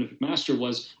indictment of McMaster,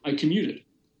 was I commuted.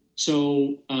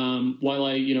 So while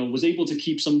I was able to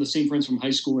keep some of the same friends from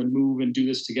high school and move and do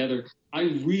this together, I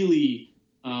really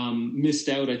missed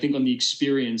out, I think, on the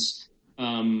experience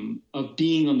of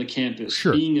being on the campus,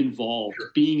 sure, being involved,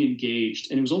 being engaged.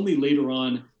 And it was only later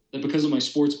on that because of my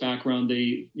sports background,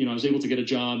 I was able to get a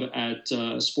job at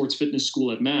a sports fitness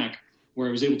school at Mac, where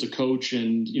I was able to coach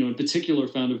and, in particular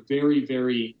found a very,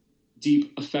 very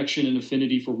deep affection and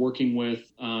affinity for working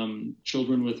with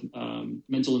children with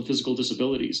mental and physical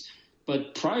disabilities.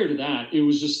 But prior to that, it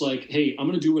was just like, hey, I'm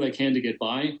going to do what I can to get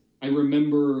by. I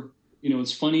remember,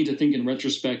 it's funny to think in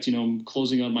retrospect, I'm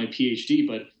closing on my PhD,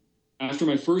 but after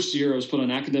my first year, I was put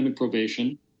on academic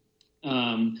probation.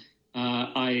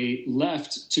 I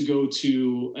left to go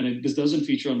to, and this doesn't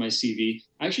feature on my CV,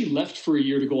 I actually left for a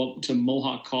year to go up to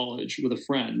Mohawk College with a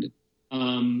friend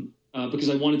because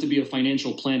I wanted to be a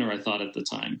financial planner, I thought at the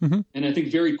time. Mm-hmm. And I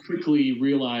think very quickly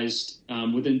realized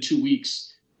within 2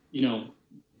 weeks,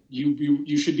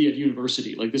 you should be at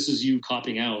university. Like this is you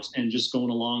copping out and just going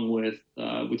along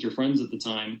with your friends at the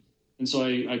time. And so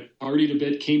I partied a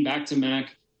bit, came back to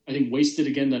Mac, I think wasted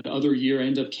again that other year, I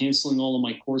ended up canceling all of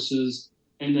my courses.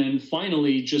 And then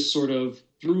finally, just sort of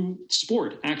through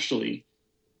sport, actually,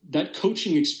 that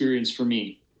coaching experience for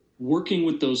me, working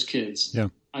with those kids, yeah,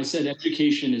 I said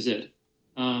education is it.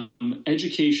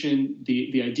 Education,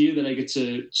 the idea that I get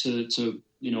to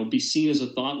be seen as a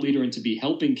thought leader and to be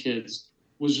helping kids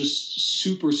was just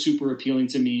super, super appealing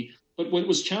to me. But what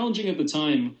was challenging at the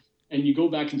time, and you go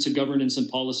back into governance and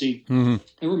policy, mm-hmm,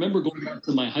 I remember going back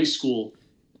to my high school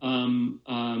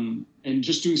and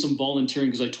just doing some volunteering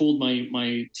because I told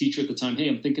my teacher at the time, hey,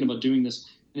 I'm thinking about doing this.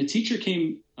 And a teacher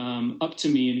came up to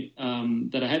me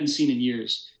that I hadn't seen in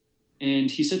years.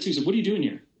 And he said to me, what are you doing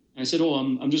here? And I said,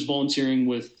 I'm just volunteering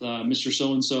with Mr.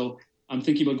 So-and-so. I'm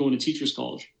thinking about going to teacher's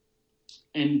college.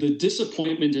 And the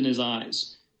disappointment in his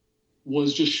eyes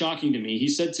was just shocking to me. He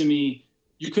said to me,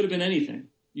 you could have been anything.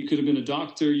 You could have been a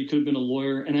doctor. You could have been a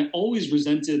lawyer. And I always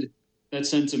resented that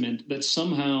sentiment that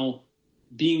somehow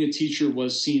being a teacher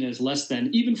was seen as less than,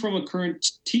 even from a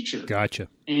current teacher. Gotcha.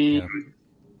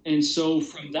 And so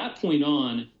from that point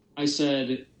on, I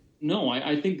said, no,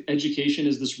 I think education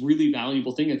is this really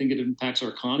valuable thing. I think it impacts our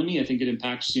economy. I think it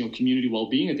impacts, community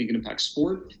well-being. I think it impacts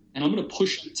sport. And I'm going to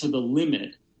push it to the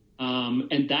limit.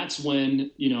 And that's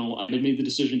when, I made the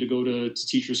decision to go to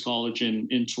Teachers College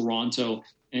in Toronto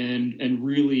and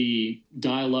really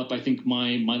dial up, I think,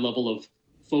 my level of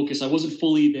focus. I wasn't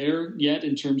fully there yet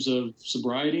in terms of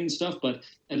sobriety and stuff, but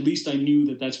at least I knew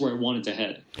that that's where I wanted to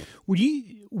head.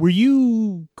 Were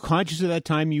you conscious at that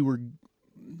time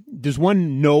does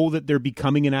one know that they're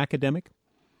becoming an academic?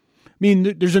 I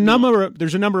mean, there's a number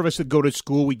of us that go to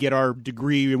school, we get our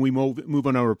degree and we move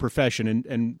on our profession.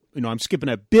 And I'm skipping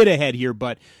a bit ahead here,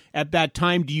 but at that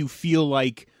time, do you feel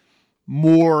like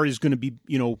more is going to be,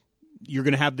 you're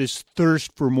going to have this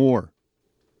thirst for more?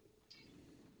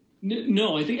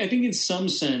 No, I think in some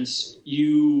sense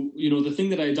the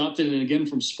thing that I adopted, and again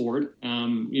from sport,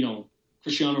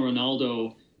 Cristiano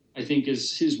Ronaldo I think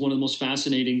is one of the most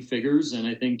fascinating figures. And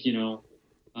I think,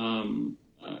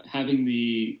 having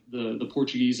the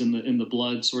Portuguese in the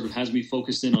blood sort of has me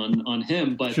focused in on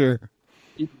him. But sure.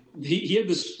 He had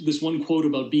this one quote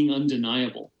about being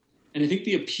undeniable. And I think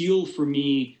the appeal for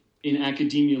me in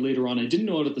academia later on, I didn't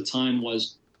know it at the time,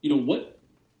 was, what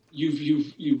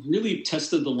you've really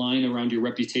tested the line around your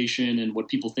reputation and what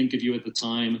people think of you at the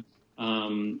time.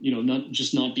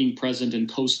 Not being present and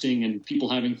coasting and people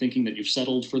thinking that you've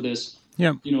settled for this.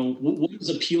 Yeah. What was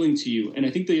appealing to you? And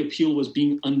I think the appeal was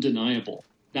being undeniable.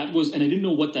 And I didn't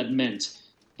know what that meant,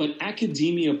 but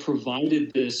academia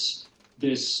provided this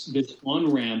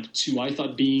on-ramp to, I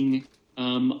thought, being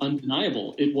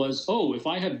undeniable. It was, if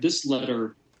I have this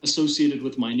letter associated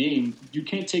with my name, you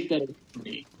can't take that away from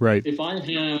me. Right. If I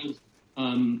have,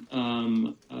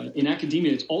 in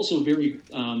academia, it's also very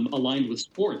aligned with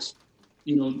sports.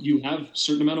 You have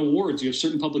certain amount of awards, you have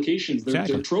certain publications,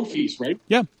 they're trophies, right?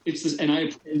 Yeah. It's this,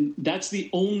 and that's the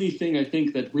only thing I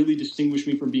think that really distinguished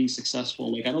me from being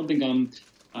successful. Like, I don't think I'm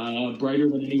brighter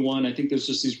than anyone. I think there's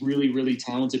just these really, really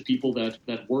talented people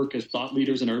that work as thought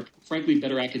leaders and are frankly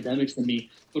better academics than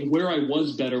me. But where I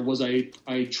was better was I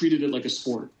treated it like a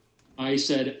sport. I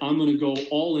said, I'm going to go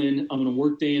all in, I'm going to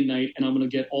work day and night, and I'm going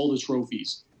to get all the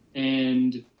trophies.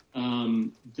 And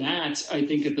that, I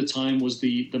think, at the time was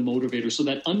the motivator. So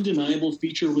that undeniable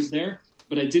feature was there,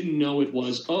 but I didn't know it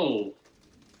was,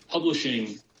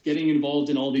 publishing, getting involved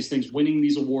in all these things, winning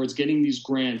these awards, getting these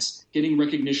grants, getting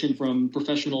recognition from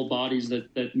professional bodies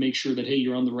that make sure that, hey,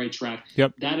 you're on the right track.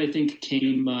 Yep. That, I think,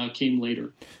 came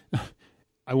later.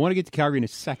 I want to get to Calgary in a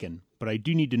second, but I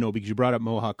do need to know, because you brought up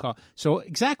Mohawk. So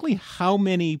exactly how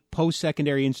many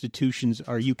post-secondary institutions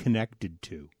are you connected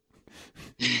to?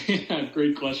 Yeah,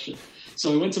 great question.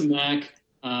 So I went to Mac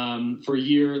for a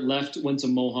year, left, went to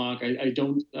Mohawk. I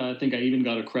don't think I even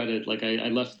got a credit. Like, I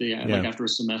left after a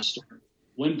semester.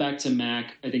 Went back to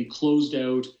Mac, I think closed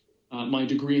out my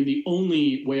degree. And the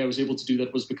only way I was able to do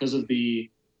that was because of the,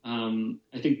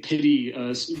 I think, pity,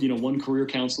 one career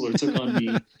counselor took on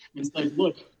me. It's like,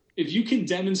 look, if you can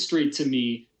demonstrate to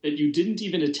me that you didn't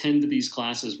even attend these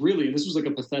classes, really, and this was like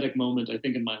a pathetic moment, I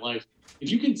think, in my life.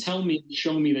 If you can show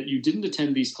me that you didn't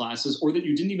attend these classes or that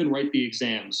you didn't even write the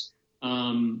exams,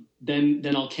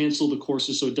 then I'll cancel the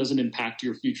courses so it doesn't impact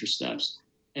your future steps.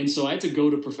 And so I had to go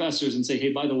to professors and say,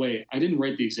 hey, by the way, I didn't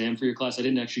write the exam for your class. I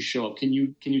didn't actually show up. Can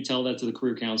you tell that to the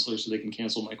career counselor so they can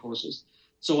cancel my courses?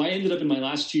 So I ended up in my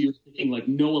last 2 years taking like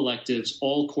no electives,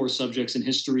 all core subjects in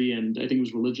history, and I think it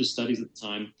was religious studies at the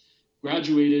time.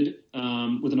 Graduated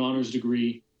with an honors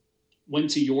degree, went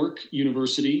to York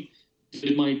University,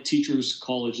 did my teacher's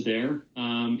college there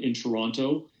in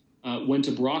Toronto, went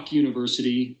to Brock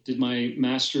University, did my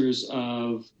master's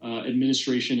of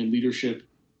administration and leadership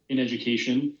in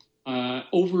education.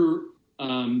 Over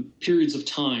periods of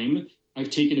time,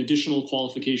 I've taken additional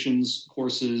qualifications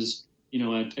courses,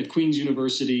 at Queen's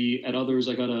University, at others.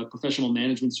 I got a professional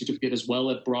management certificate as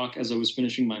well at Brock as I was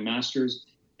finishing my master's.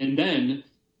 And then,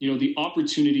 the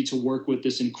opportunity to work with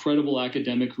this incredible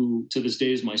academic who to this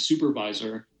day is my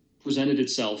supervisor presented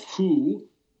itself, who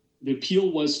the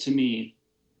appeal was to me,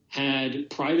 had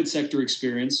private sector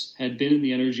experience, had been in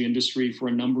the energy industry for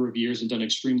a number of years and done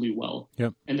extremely well.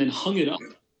 Yep. And then hung it up,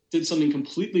 did something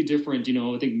completely different,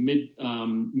 I think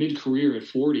mid-career at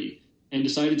 40, and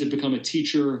decided to become a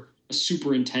teacher, a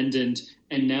superintendent,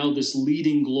 and now this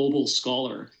leading global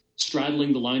scholar,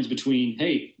 straddling the lines between,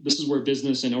 hey, this is where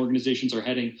business and organizations are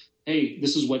heading. Hey,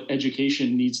 this is what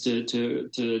education needs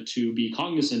to be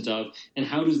cognizant of, and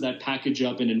how does that package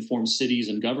up and inform cities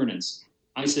and governance?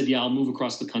 I said, yeah, I'll move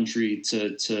across the country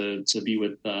to be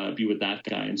with that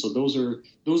guy. And so those are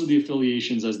the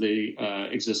affiliations as they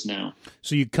exist now.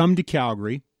 So you come to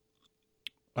Calgary.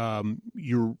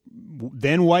 Your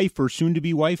then wife or soon to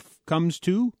be wife comes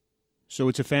too. So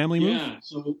it's a family move. Yeah.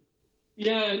 So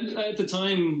at the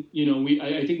time,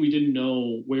 I think we didn't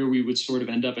know where we would sort of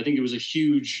end up. I think it was a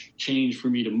huge change for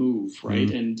me to move, right?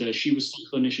 Mm-hmm. And she was still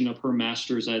finishing up her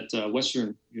master's at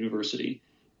Western University,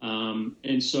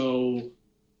 and so.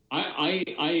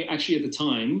 I actually at the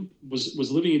time was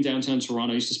living in downtown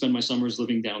Toronto. I used to spend my summers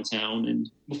living downtown,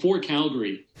 and before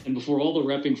Calgary and before all the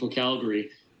repping for Calgary,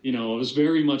 I was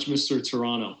very much Mr.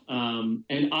 Toronto.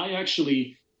 And I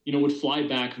actually, would fly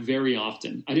back very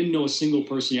often. I didn't know a single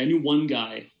person. I knew one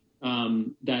guy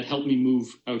that helped me move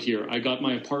out here. I got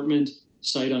my apartment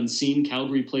sight unseen,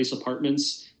 Calgary Place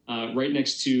Apartments, right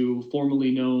next to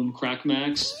formerly known Crack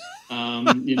Max.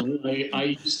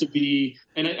 I used to be,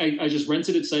 and I just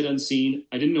rented it sight unseen.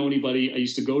 I didn't know anybody. I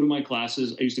used to go to my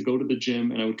classes. I used to go to the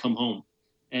gym, and I would come home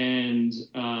and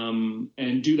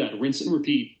do that, rinse and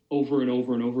repeat over and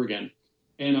over and over again.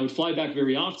 and I would fly back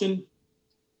very often.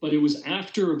 But it was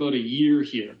after about a year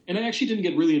here, and I actually didn't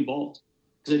get really involved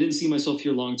because I didn't see myself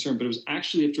here long term. But it was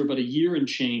actually after about a year and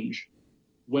change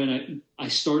when I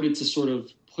started to sort of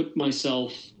put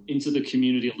myself into the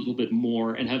community a little bit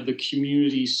more and have the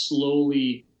community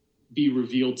slowly be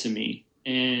revealed to me.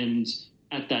 And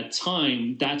at that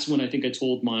time, that's when I think I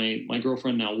told my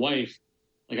girlfriend, now wife,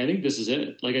 like, I think this is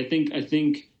it. Like, I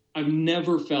think I've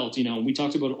never felt, we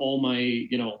talked about all my,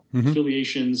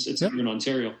 affiliations, et cetera, in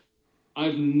Ontario.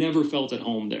 I've never felt at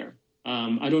home there.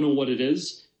 I don't know what it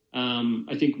is.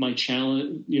 I think my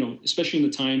challenge, especially in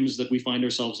the times that we find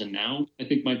ourselves in now, I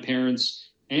think my parents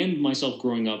and myself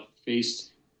growing up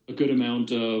faced a good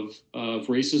amount of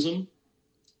racism.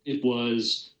 It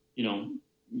was,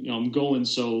 I'm going,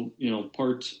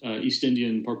 part East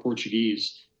Indian, part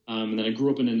Portuguese. And then I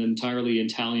grew up in an entirely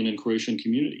Italian and Croatian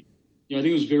community. I think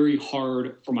it was very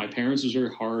hard for my parents. It was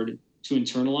very hard to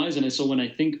internalize. And so when I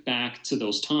think back to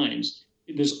those times,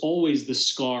 there's always this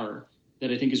scar that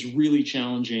I think is really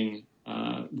challenging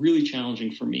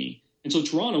for me. And so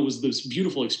Toronto was this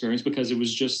beautiful experience because it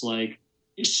was just like,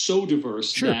 it's so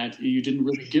diverse that you didn't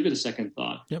really give it a second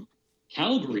thought. Yep.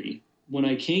 Calgary, when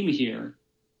I came here,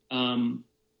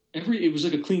 it was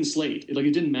like a clean slate. It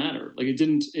didn't matter.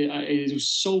 It was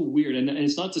so weird. And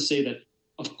it's not to say that,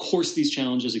 of course, these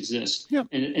challenges exist. Yep.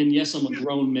 And yes, I'm a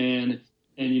grown man.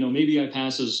 And, maybe I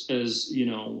pass as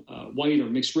white or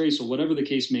mixed race or whatever the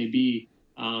case may be.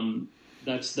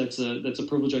 That's a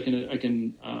privilege I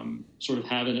can sort of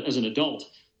have as an adult.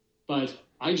 But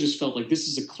I just felt like this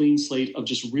is a clean slate of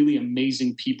just really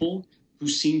amazing people who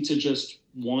seem to just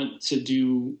want to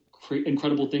do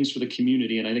incredible things for the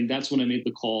community. And I think that's when I made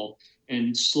the call.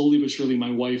 And slowly but surely, my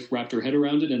wife wrapped her head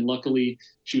around it. And luckily,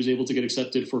 she was able to get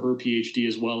accepted for her PhD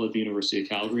as well at the University of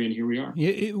Calgary. And here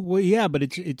we are. But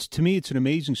it's to me, it's an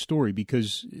amazing story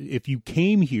because if you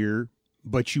came here,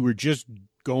 but you were just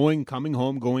coming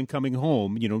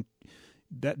home,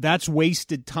 that's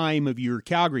wasted time of your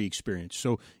Calgary experience.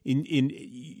 So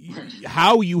in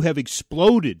how you have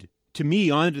exploded to me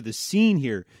onto the scene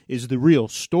here is the real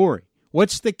story.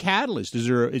 What's the catalyst? Is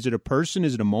it a person?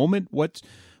 Is it a moment?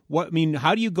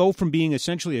 How do you go from being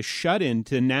essentially a shut-in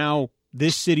to now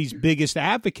this city's biggest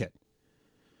advocate?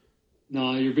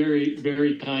 No, you're very,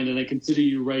 very kind, and I consider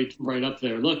you right up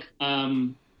there. Look,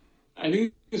 I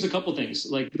think there's a couple things.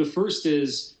 Like, the first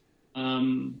is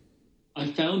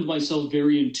I found myself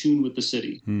very in tune with the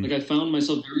city. Like, I found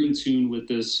myself very in tune with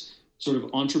this sort of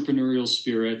entrepreneurial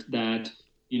spirit that,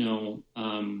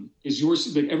 is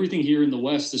yours. Like, everything here in the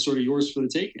West is sort of yours for the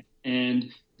taking.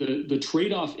 And the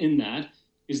trade-off in that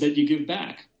is that you give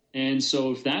back. And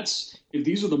so if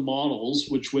these are the models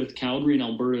which with Calgary and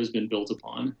Alberta has been built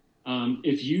upon,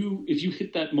 if you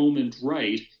hit that moment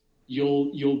right,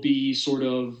 you'll be sort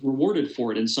of rewarded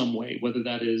for it in some way, whether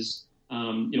that is,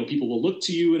 people will look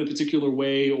to you in a particular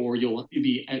way, or you'll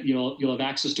have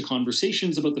access to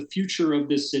conversations about the future of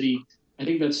this city. I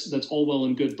think that's all well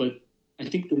and good, but I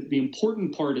think the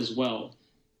important part as well,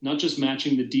 not just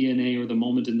matching the DNA or the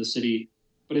moment in the city,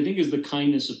 but I think is the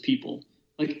kindness of people.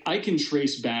 Like, I can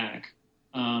trace back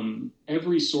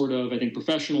every sort of, I think,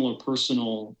 professional or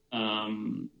personal,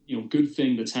 good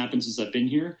thing that's happened since I've been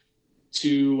here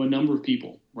to a number of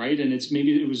people, right? And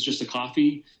maybe it was just a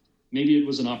coffee, maybe it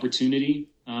was an opportunity,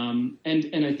 and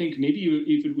I think maybe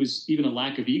if it was even a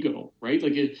lack of ego, right?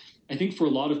 I think for a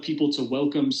lot of people to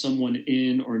welcome someone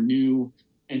in or new,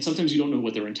 and sometimes you don't know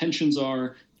what their intentions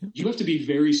are, you have to be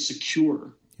very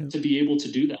secure to be able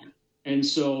to do that. And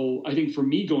so I think for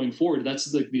me going forward, that's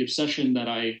the obsession that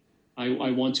I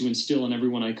want to instill in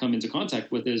everyone I come into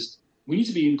contact with is we need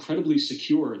to be incredibly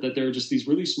secure that there are just these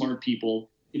really smart people.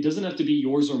 It doesn't have to be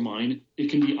yours or mine. It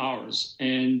can be ours.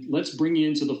 And let's bring you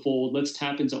into the fold. Let's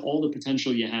tap into all the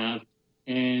potential you have.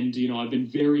 And, I've been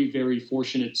very, very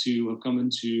fortunate to have come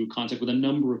into contact with a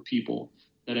number of people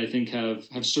that I think have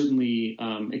certainly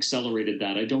accelerated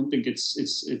that. I don't think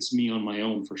it's me on my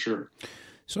own for sure.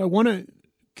 So I want to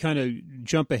kind of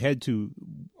jump ahead to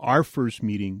our first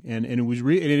meeting, and it was and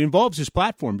it involves this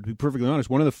platform, to be perfectly honest.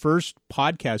 One of the first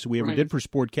podcasts that we ever did for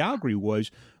Sport Calgary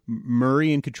was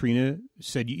Murray and Katrina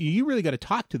said, you really got to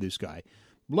talk to this guy.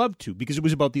 Love to, because it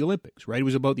was about the Olympics, right? It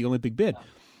was about the Olympic bid.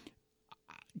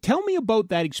 Tell me about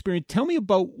that experience. Tell me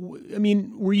about,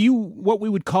 were you what we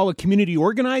would call a community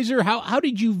organizer? How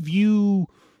did you view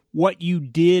what you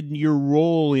did, your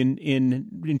role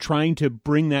in trying to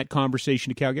bring that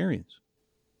conversation to Calgarians?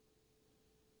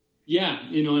 Yeah,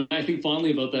 I think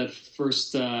fondly about that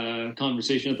first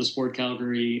conversation at the Sport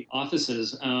Calgary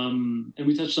offices. And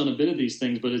we touched on a bit of these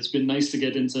things, but it's been nice to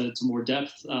get into more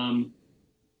depth.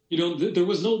 there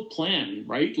was no plan,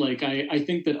 right? Like I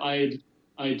think that I'd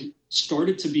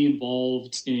started to be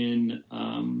involved in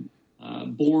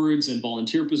boards and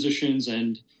volunteer positions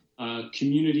and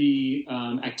community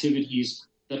activities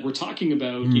that were talking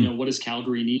about, what does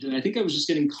Calgary need? And I think I was just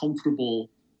getting comfortable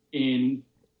in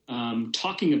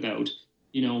talking about,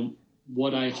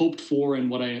 what I hoped for and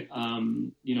what I,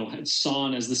 had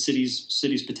saw as the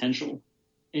city's potential.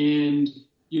 And,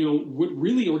 what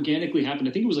really organically happened,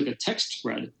 I think it was like a text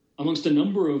thread amongst a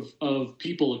number of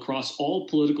people across all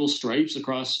political stripes,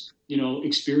 across,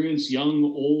 experience, young,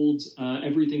 old,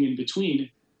 everything in between,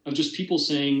 of just people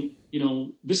saying,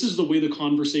 this is the way the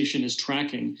conversation is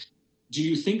tracking. Do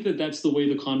you think that that's the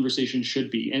way the conversation should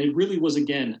be? And it really was,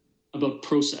 again, about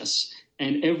process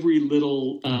and every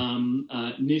little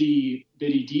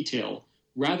nitty-bitty detail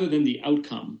rather than the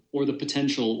outcome or the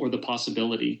potential or the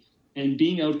possibility. And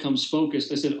being outcomes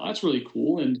focused, I said, oh, that's really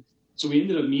cool. And so we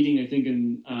ended up meeting, I think,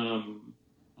 in a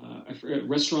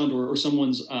restaurant or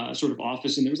someone's sort of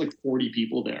office, and there was like 40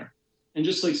 people there. And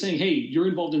just like saying, hey, you're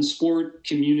involved in sport,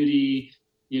 community,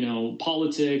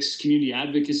 politics, community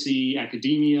advocacy,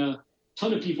 academia,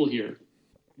 ton of people here.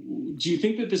 Do you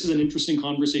think that this is an interesting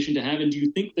conversation to have? And do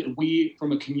you think that we,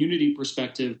 from a community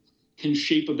perspective, can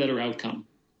shape a better outcome?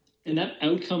 And that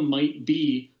outcome might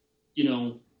be,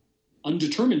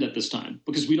 undetermined at this time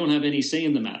because we don't have any say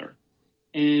in the matter.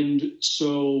 And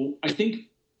so I think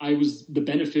I was the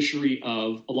beneficiary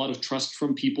of a lot of trust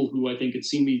from people who I think had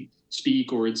seen me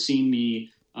speak or had seen me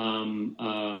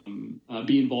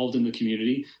be involved in the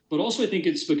community. But also I think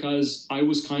it's because I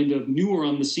was kind of newer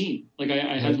on the scene. Like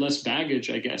I had less baggage,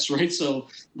 I guess, right? So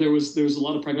there was a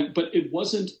lot of pragmatic, but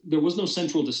there was no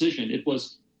central decision. It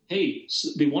was, hey,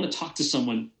 they want to talk to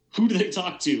someone. Who do they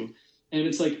talk to? And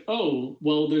it's like, oh,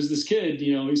 well, there's this kid,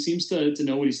 he seems to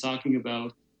know what he's talking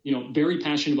about, very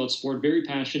passionate about sport, very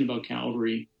passionate about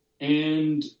Calgary,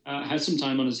 and has some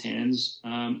time on his hands,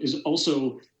 is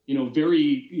also,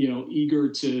 very, eager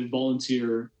to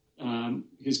volunteer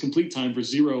his complete time for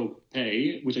zero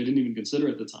pay, which I didn't even consider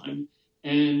at the time.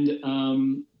 And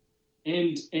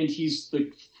he's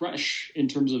like fresh in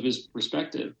terms of his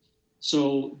perspective.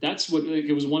 So that's what,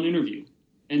 it was one interview.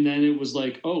 And then it was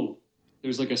like, oh,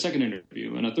 there's like a second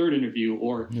interview and a third interview,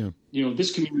 or,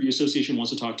 this community association wants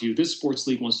to talk to you. This sports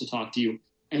league wants to talk to you.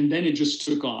 And then it just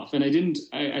took off. And I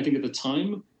think at the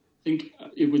time, think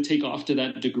it would take off to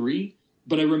that degree.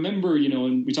 But I remember,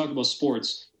 and we talk about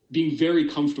sports, being very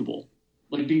comfortable,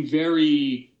 like being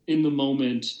very in the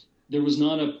moment. There was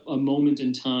not a moment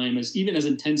in time, even as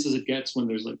intense as it gets when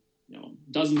there's like,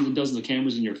 dozens and dozens of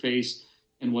cameras in your face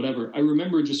and whatever. I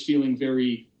remember just feeling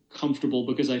very comfortable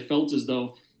because I felt as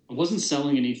though I wasn't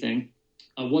selling anything.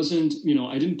 I wasn't,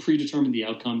 I didn't predetermine the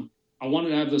outcome. I wanted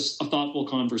to have a thoughtful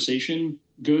conversation,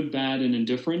 good, bad, and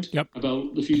indifferent,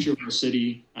 about the future of our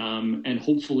city, and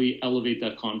hopefully elevate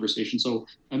that conversation. So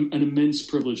an immense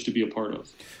privilege to be a part of.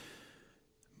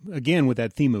 Again, with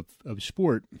that theme of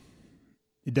sport,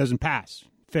 it doesn't pass.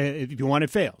 If you want, it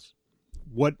fails.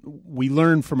 What we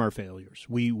learn from our failures.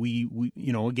 We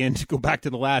again, to go back to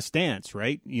the Last Dance,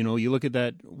 right? You look at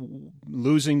that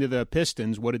losing to the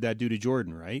Pistons. What did that do to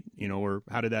Jordan, right? Or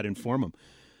how did that inform him?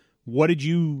 What did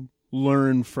you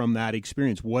learn from that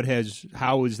experience?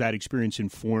 How has that experience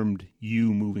informed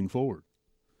you moving forward?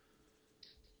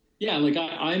 Yeah, like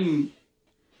I'm.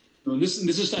 This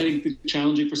is, I think,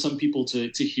 challenging for some people to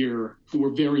hear who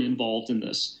were very involved in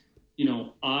this.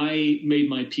 I made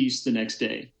my peace the next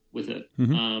day with it.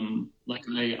 Mm-hmm.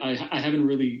 I haven't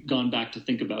really gone back to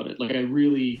think about it. Like I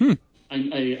really,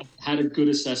 I had a good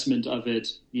assessment of it,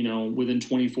 within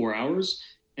 24 hours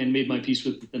and made my peace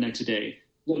with it the next day.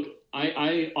 Look,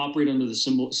 I operate under the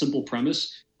simple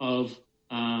premise of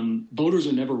voters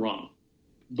are never wrong.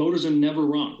 Voters are never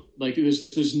wrong. Like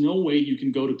there's no way you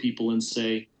can go to people and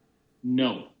say,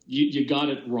 no, you got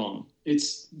it wrong.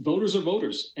 Voters are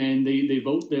voters, and they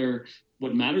vote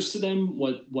what matters to them,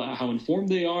 how informed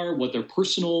they are, what their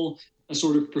personal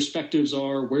sort of perspectives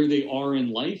are, where they are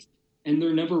in life, and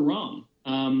they're never wrong.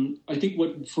 I think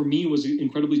what for me was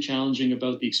incredibly challenging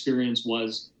about the experience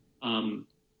was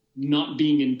not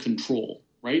being in control,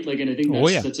 right? Like, and I think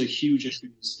that's a huge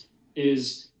issue.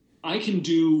 Is I can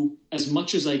do as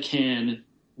much as I can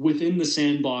within the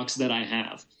sandbox that I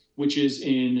have, which is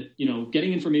in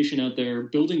getting information out there,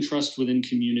 building trust within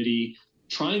community,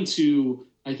 trying to,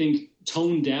 I think,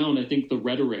 tone down, the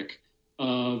rhetoric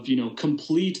of,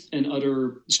 complete and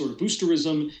utter sort of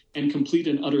boosterism and complete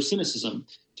and utter cynicism,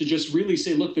 to just really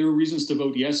say, look, there are reasons to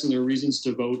vote yes and there are reasons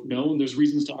to vote no, and there's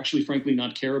reasons to actually, frankly,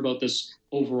 not care about this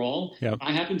overall. Yep.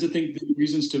 I happen to think the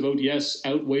reasons to vote yes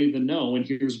outweigh the no, and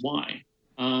here's why.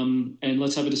 And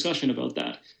let's have a discussion about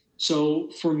that. So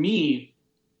for me,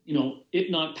 it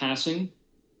not passing,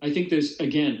 I think there's,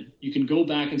 again, you can go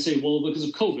back and say, well, because of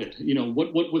COVID,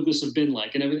 what would this have been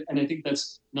like? And I think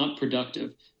that's not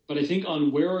productive. But I think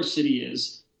on where our city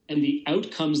is and the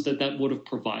outcomes that would have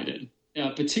provided,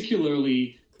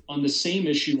 particularly on the same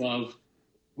issue of,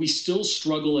 we still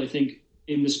struggle, I think,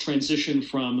 in this transition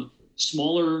from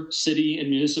smaller city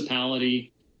and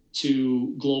municipality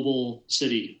to global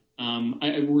city.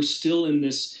 We're still in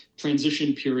this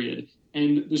transition period,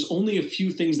 and there's only a few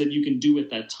things that you can do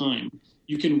at that time.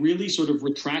 You can really sort of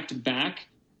retract back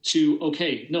to,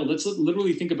 okay, no, let's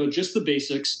literally think about just the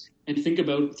basics and think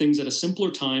about things at a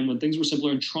simpler time when things were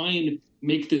simpler, and try and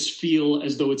make this feel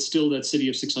as though it's still that city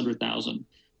of 600,000.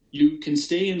 You can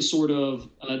stay in sort of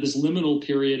this liminal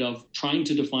period of trying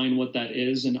to define what that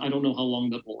is, and I don't know how long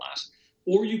that will last.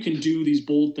 Or you can do these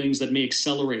bold things that may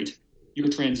accelerate your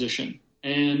transition.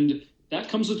 And that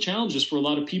comes with challenges for a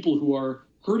lot of people who are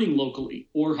hurting locally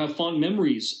or have fond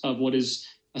memories of what is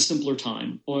a simpler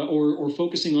time, or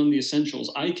focusing on the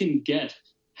essentials. I can get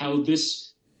how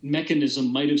this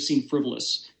mechanism might have seemed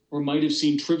frivolous, or might have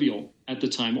seemed trivial at the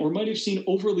time, or might have seemed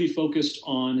overly focused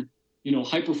on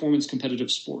high performance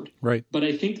competitive sport. Right. But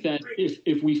I think that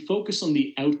if we focus on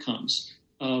the outcomes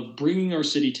of bringing our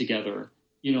city together,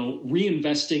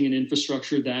 reinvesting in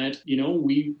infrastructure that,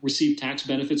 we receive tax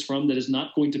benefits from, that is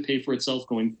not going to pay for itself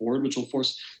going forward, which will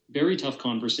force very tough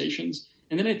conversations.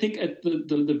 And then I think at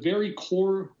the very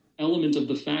core element of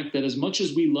the fact that as much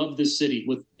as we love this city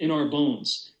within our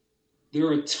bones, there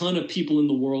are a ton of people in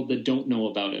the world that don't know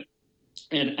about it.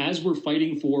 And as we're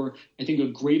fighting for, I think, a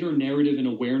greater narrative and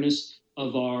awareness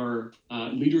of our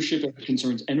leadership as it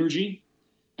concerns energy,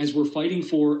 as we're fighting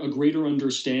for a greater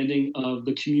understanding of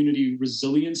the community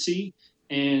resiliency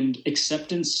and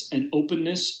acceptance and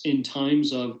openness in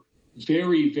times of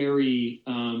very, very,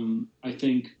 I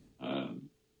think,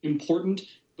 important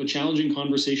but challenging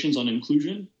conversations on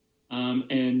inclusion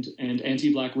and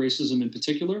anti-Black racism in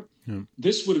particular,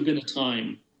 this would have been a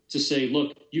time to say,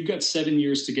 look, you've got 7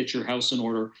 years to get your house in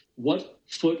order. What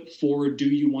foot forward do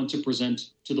you want to present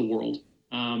to the world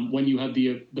when you have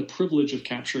the privilege of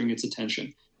capturing its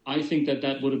attention? I think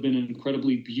that would have been an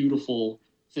incredibly beautiful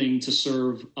thing to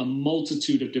serve a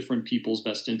multitude of different people's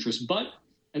best interests. But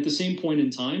at the same point in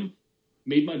time,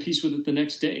 made my peace with it the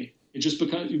next day. It just,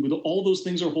 because all those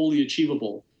things are wholly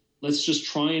achievable, let's just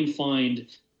try and find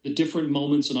the different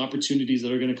moments and opportunities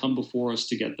that are going to come before us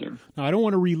to get there. Now, I don't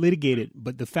want to relitigate it,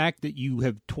 but the fact that you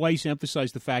have twice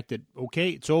emphasized the fact that, okay,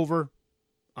 it's over,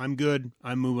 I'm good,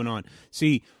 I'm moving on.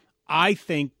 See, I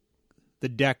think the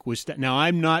deck was... Now,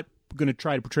 I'm not going to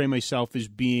try to portray myself as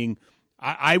being...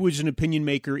 I was an opinion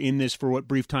maker in this for what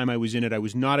brief time I was in it. I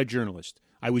was not a journalist.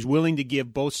 I was willing to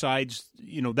give both sides...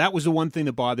 that was the one thing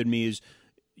that bothered me, is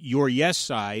your yes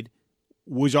side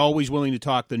was always willing to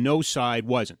talk. The no side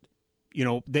wasn't.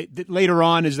 Later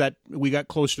on, as that we got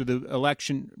closer to the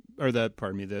election, or the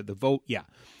vote. Yeah.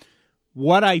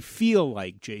 What I feel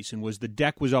like, Jason, was the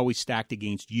deck was always stacked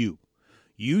against you.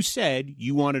 You said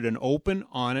you wanted an open,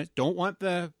 honest, don't want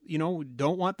the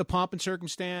pomp and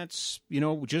circumstance,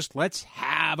 just let's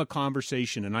have a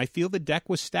conversation. And I feel the deck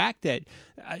was stacked at,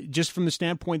 just from the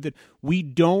standpoint that we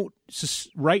don't,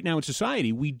 right now in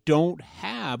society, we don't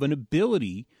have an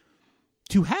ability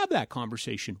to have that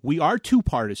conversation. We are too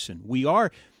partisan. We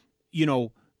are,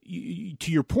 to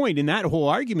your point in that whole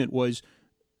argument was,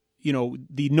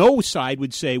 the no side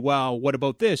would say, well, what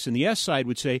about this? And the yes side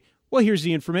would say, well, here's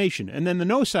the information. And then the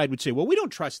no side would say, well, we don't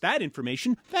trust that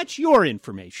information. That's your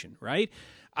information, right?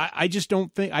 I just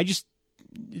don't think,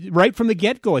 right from the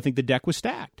get-go, I think the deck was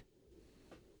stacked.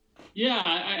 Yeah,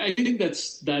 I think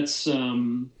that's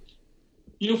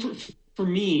for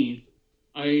me,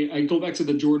 I go back to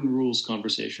the Jordan Rules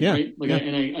conversation, yeah, right?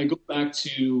 Yeah. I go back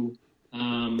to,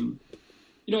 I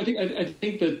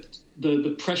think that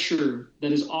the pressure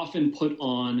that is often put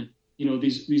on,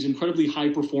 these incredibly high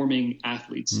performing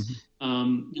athletes.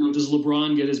 Mm-hmm. Does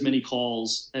LeBron get as many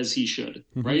calls as he should,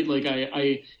 mm-hmm. right? Like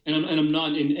I'm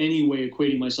not in any way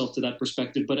equating myself to that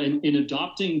perspective, but in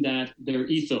adopting their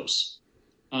ethos,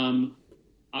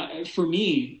 for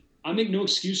me, I make no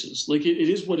excuses. Like it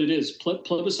is what it is.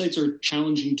 Plebiscites are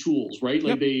challenging tools, right?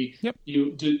 Like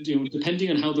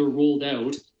depending on how they're rolled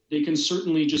out, they can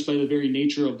certainly, just by the very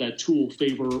nature of that tool,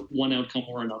 favor one outcome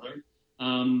or another.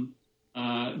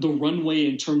 The runway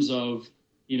in terms of,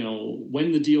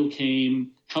 when the deal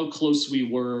came, how close we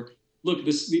were. Look,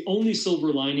 the only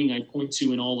silver lining I point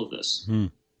to in all of this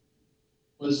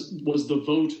was the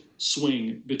vote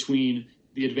swing between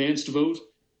the advanced vote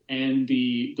and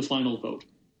the final vote.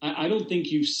 I don't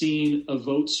think you've seen a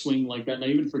vote swing like that. And I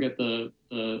even forget the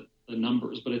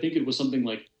numbers, but I think it was something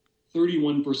like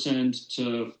 31%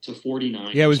 to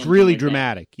 49. Yeah, it was really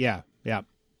dramatic. Yeah.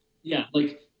 Yeah,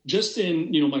 like just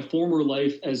in, my former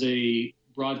life as a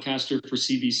broadcaster for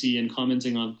CBC and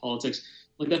commenting on politics,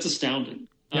 like that's astounding.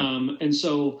 Yeah. And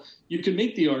so you could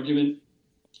make the argument,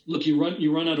 look, you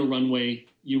run out of runway.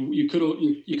 You could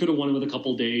have won with a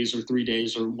couple days or 3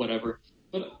 days or whatever.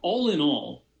 But all in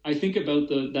all, I think about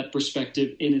that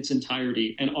perspective in its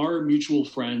entirety. And our mutual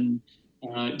friend,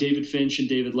 David Finch and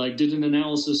David Legg, did an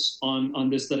analysis on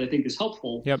this that I think is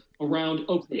helpful. Yep. Around,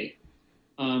 okay,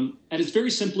 at its very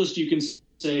simplest, you can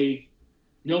say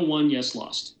no won, yes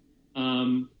lost.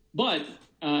 But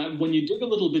when you dig a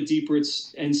little bit deeper,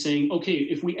 it's and saying, okay,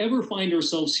 if we ever find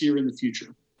ourselves here in the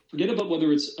future, forget about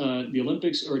whether it's the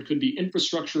Olympics or it could be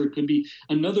infrastructure, it could be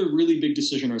another really big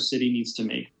decision our city needs to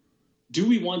make. Do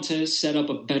we want to set up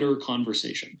a better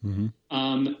conversation? Mm-hmm.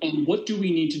 And what do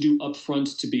we need to do up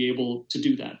front to be able to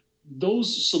do that?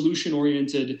 Those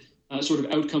solution-oriented, sort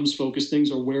of outcomes-focused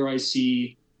things are where I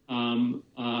see,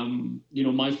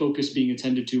 my focus being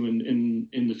attended to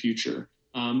in the future.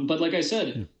 But like I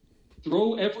said,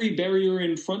 throw every barrier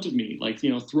in front of me. Like,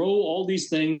 throw all these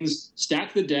things,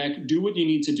 stack the deck, do what you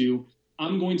need to do.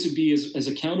 I'm going to be as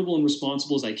accountable and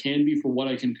responsible as I can be for what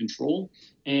I can control.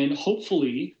 And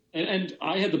hopefully, and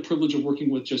I had the privilege of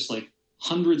working with just like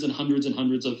hundreds and hundreds and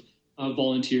hundreds of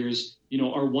volunteers,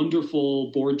 our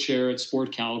wonderful board chair at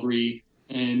Sport Calgary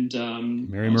and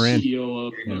Mary Moran, CEO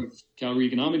of Calgary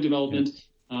Economic Development,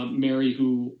 Mary,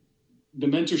 who the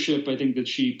mentorship I think that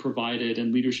she provided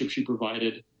and leadership she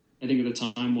provided, I think at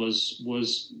the time was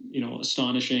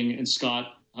astonishing. And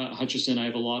Scott Hutchison, I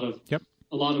have a lot of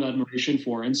admiration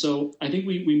for. And so I think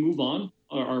we move on.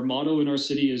 Our motto in our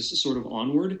city is sort of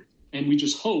onward, and we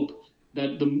just hope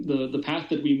that the path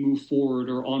that we move forward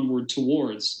or onward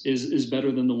towards is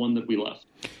better than the one that we left.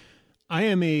 I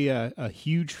am a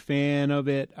huge fan of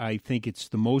it. I think it's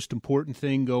the most important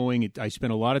thing going. I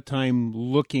spent a lot of time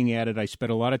looking at it. I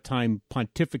spent a lot of time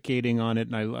pontificating on it,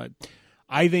 and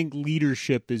I think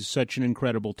leadership is such an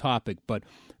incredible topic, but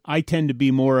I tend to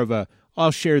be more of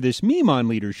I'll share this meme on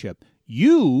leadership.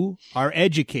 You are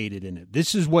educated in it.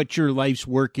 This is what your life's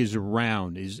work is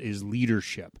around, is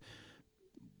leadership.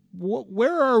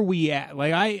 Where are we at?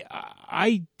 Like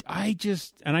I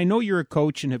just, and I know you're a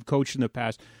coach and have coached in the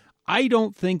past, I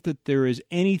don't think that there is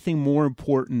anything more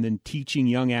important than teaching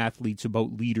young athletes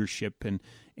about leadership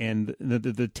and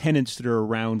the tenets that are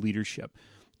around leadership.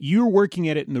 You're working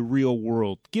at it in the real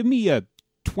world. Give me a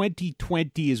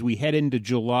 2020 as we head into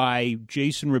July,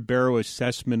 Jason Ribeiro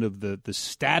assessment of the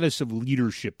status of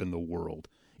leadership in the world.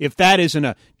 If that isn't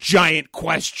a giant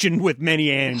question with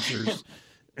many answers.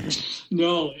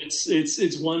 No,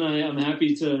 it's one I'm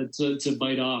happy to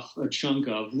bite off a chunk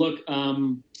of. Look,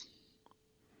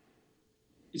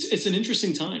 it's an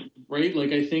interesting time, right?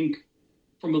 Like I think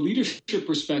from a leadership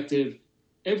perspective,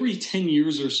 every 10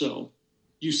 years or so,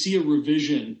 you see a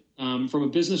revision from a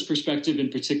business perspective in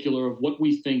particular of what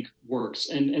we think works.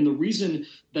 And the reason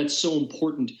that's so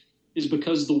important is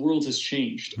because the world has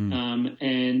changed.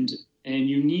 And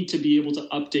you need to be able to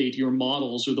update your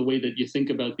models or the way that you think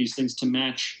about these things to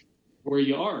match where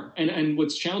you are. And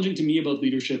what's challenging to me about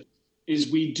leadership is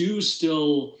we do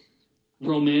still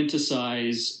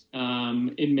romanticize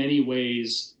in many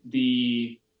ways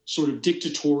the sort of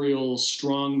dictatorial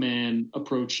strongman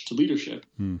approach to leadership.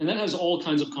 And that has all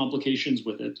kinds of complications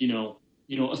with it,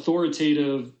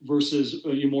 authoritative versus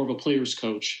more of a player's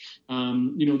coach.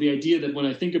 The idea that when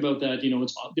I think about that,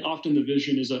 it's often the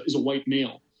vision is a white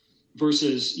male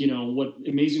versus, what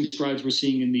amazing strides we're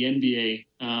seeing in the NBA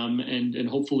and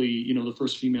hopefully, the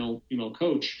first female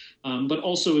coach, but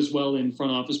also as well in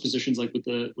front office positions like with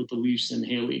the Leafs and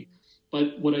Haley.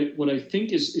 But what I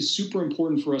think is super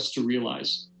important for us to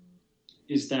realize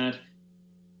is that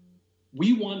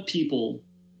we want people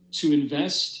to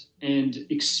invest and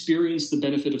experience the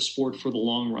benefit of sport for the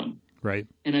long run. Right.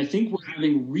 And I think we're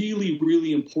having really,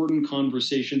 really important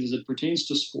conversations as it pertains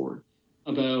to sport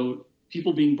about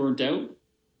people being burnt out,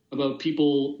 about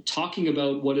people talking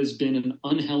about what has been an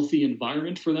unhealthy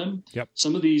environment for them. Yep.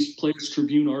 Some of these Players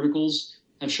Tribune articles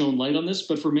have shown light on this,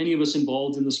 but for many of us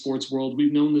involved in the sports world,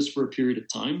 we've known this for a period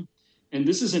of time. And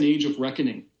this is an age of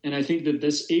reckoning. And I think that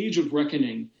this age of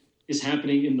reckoning is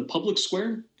happening in the public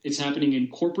square. It's happening in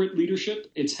corporate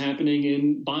leadership. It's happening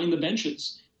in buying the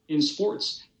benches in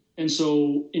sports. And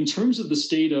so in terms of the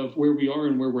state of where we are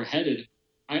and where we're headed,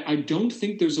 I don't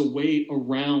think there's a way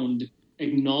around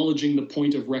acknowledging the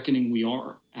point of reckoning we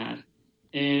are at.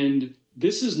 And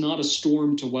this is not a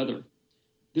storm to weather.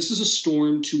 This is a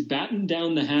storm to batten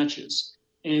down the hatches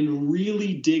and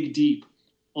really dig deep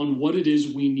on what it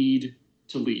is we need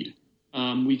to lead.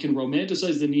 We can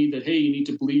romanticize the need that, hey, you need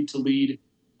to bleed to lead.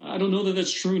 I don't know that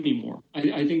that's true anymore.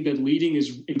 I think that leading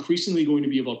is increasingly going to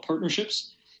be about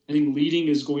partnerships. I think leading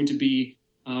is going to be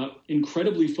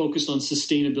incredibly focused on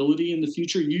sustainability in the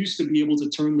future. You used to be able to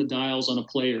turn the dials on a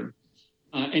player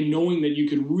and knowing that you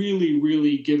could really,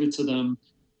 really give it to them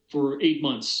for 8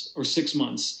 months or 6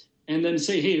 months and then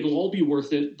say, hey, it'll all be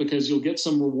worth it because you'll get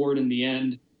some reward in the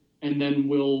end. And then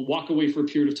we'll walk away for a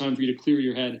period of time for you to clear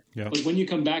your head. Yeah. But when you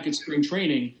come back at spring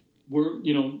training,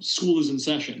 school is in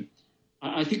session.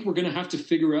 I think we're going to have to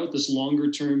figure out this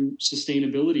longer-term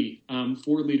sustainability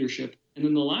for leadership. And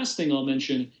then the last thing I'll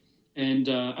mention, and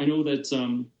I know that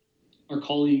our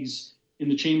colleagues in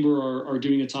the chamber are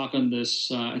doing a talk on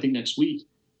this, I think next week,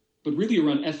 but really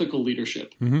around ethical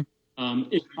leadership. Mm-hmm.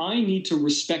 If I need to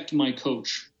respect my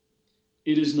coach,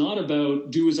 it is not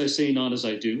about do as I say, not as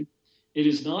I do. It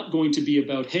is not going to be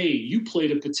about, hey, you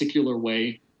played a particular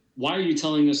way. Why are you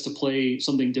telling us to play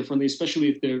something differently, especially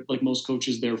if they're, like most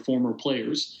coaches, they're former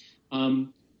players?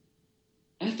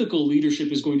 Ethical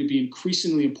leadership is going to be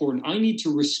increasingly important. I need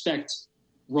to respect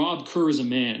Rob Kerr as a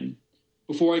man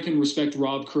before I can respect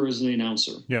Rob Kerr as an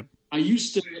announcer. Yep. I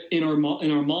used to, in our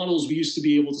models, we used to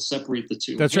be able to separate the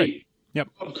two. That's right. Yep.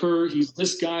 Rob Kerr, he's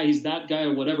this guy, he's that guy,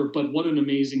 or whatever, but what an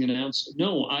amazing announcer.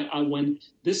 No, when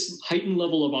this heightened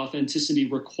level of authenticity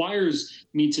requires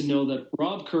me to know that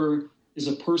Rob Kerr is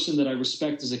a person that I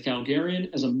respect as a Calgarian,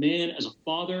 as a man, as a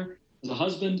father, as a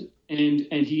husband,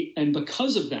 and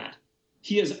because of that,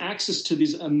 he has access to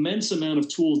this immense amount of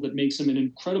tools that makes him an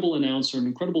incredible announcer, an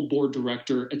incredible board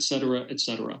director, et cetera,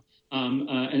 and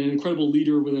an incredible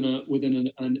leader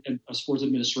within a sports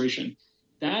administration.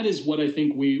 That is what I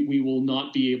think we will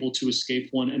not be able to escape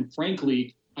one. And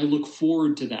frankly, I look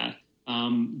forward to that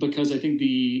because I think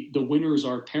the winners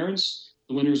are parents,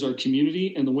 the winners are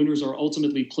community, and the winners are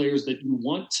ultimately players that you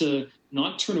want to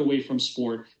not turn away from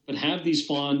sport, but have these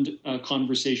fond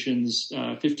conversations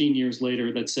 15 years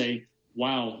later that say,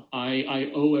 wow,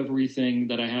 I owe everything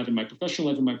that I have in my professional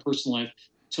life and my personal life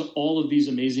to all of these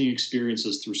amazing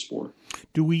experiences through sport.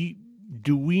 Do we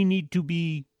need to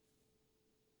be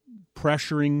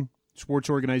pressuring sports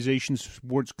organizations,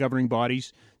 sports governing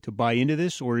bodies to buy into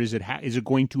this, or is it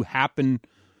going to happen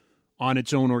on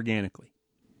its own organically?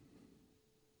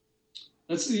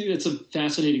 It's a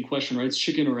fascinating question, right? It's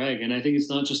chicken or egg, and I think it's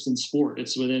not just in sport.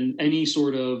 It's within any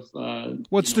sort of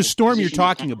it's the storm you're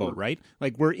talking about, right?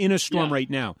 Like we're in a storm right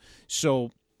now.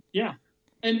 So yeah,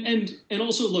 and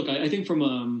also look, I think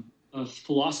from a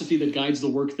philosophy that guides the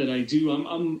work that I do,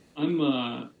 I'm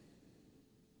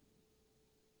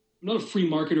not a free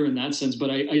marketer in that sense, but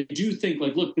I do think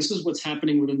like, look, this is what's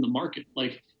happening within the market.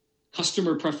 Like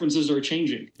customer preferences are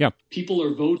changing. Yeah. People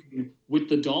are voting with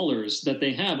the dollars that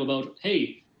they have about,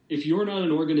 hey, if you're not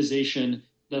an organization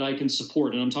that I can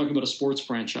support, and I'm talking about a sports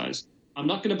franchise, I'm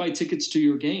not going to buy tickets to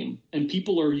your game. And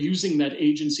people are using that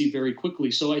agency very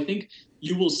quickly. So I think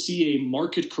you will see a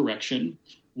market correction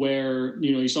where,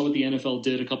 you saw what the NFL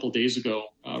did a couple of days ago,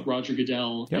 Roger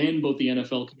Goodell and both the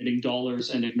NFL committing dollars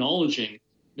and acknowledging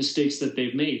mistakes that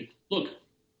they've made. Look,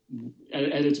 at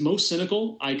its most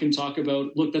cynical, I can talk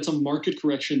about, look, that's a market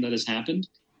correction that has happened,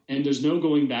 and there's no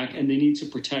going back, and they need to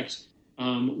protect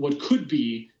what could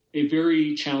be a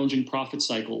very challenging profit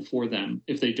cycle for them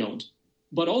if they don't.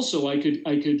 But also, I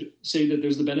could say that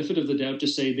there's the benefit of the doubt to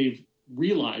say they've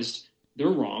realized they're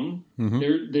wrong.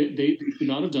 Mm-hmm. They should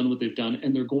not have done what they've done,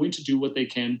 and they're going to do what they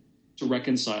can to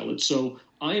reconcile it. So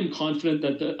I am confident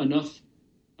that enough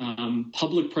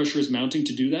public pressure is mounting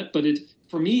to do that. But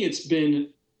for me, it's been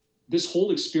this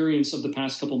whole experience of the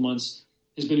past couple months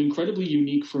has been incredibly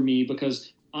unique for me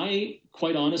because I,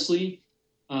 quite honestly,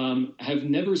 have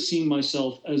never seen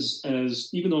myself as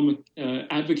even though I'm an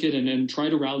advocate and try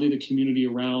to rally the community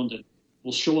around and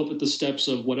will show up at the steps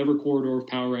of whatever corridor of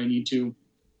power I need to.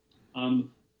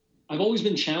 I've always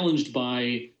been challenged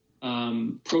by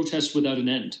protests without an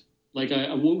end. Like,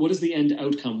 what is the end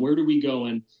outcome? Where do we go?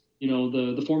 And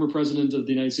the former president of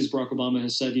the United States, Barack Obama,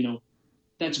 has said,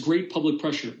 that's great public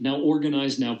pressure. Now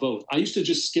organize, now vote. I used to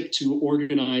just skip to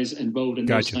organize and vote and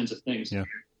those kinds of things. Yeah.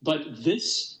 But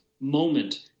this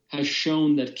moment has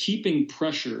shown that keeping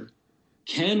pressure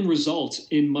can result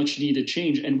in much needed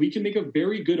change. And we can make a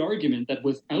very good argument that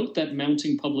without that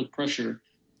mounting public pressure,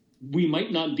 we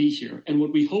might not be here. And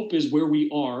what we hope is where we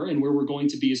are and where we're going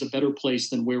to be is a better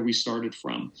place than where we started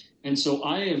from. And so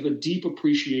I have a deep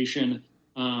appreciation,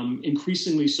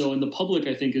 increasingly so, and the public,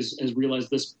 I think, has realized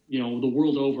this, the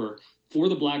world over, for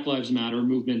the Black Lives Matter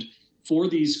movement, for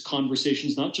these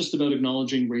conversations, not just about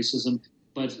acknowledging racism,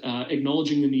 but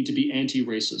acknowledging the need to be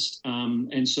anti-racist.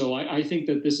 And so I think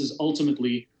that this is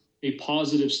ultimately a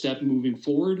positive step moving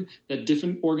forward that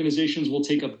different organizations will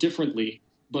take up differently.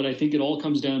 But I think it all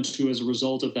comes down to as a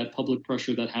result of that public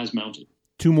pressure that has mounted.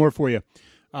 Two more for you.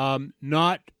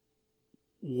 Not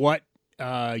what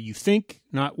you think,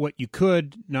 not what you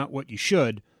could, not what you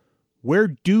should. Where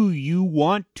do you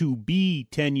want to be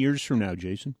 10 years from now,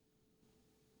 Jason?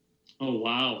 Oh,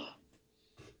 wow.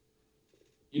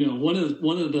 You know, one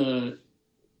of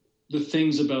the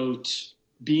things about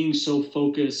being so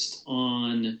focused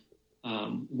on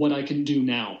what I can do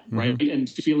now, right? Mm-hmm. And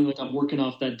feeling like I'm working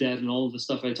off that debt and all of the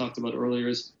stuff I talked about earlier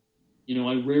is, you know,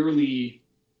 I rarely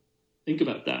think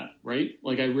about that, right?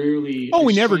 Like I rarely. Oh,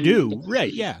 we never do.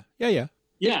 Right. Yeah. Yeah.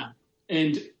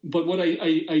 But what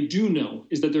I do know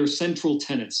is that there are central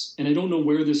tenets, and I don't know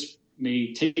where this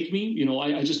may take me. You know,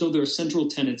 I just know there are central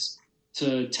tenets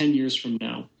to 10 years from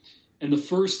now. And the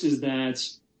first is that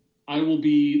I will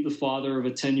be the father of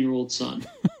a 10-year-old son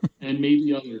and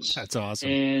maybe others. That's awesome.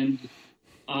 And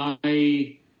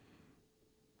I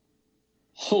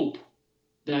hope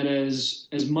that as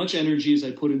much energy as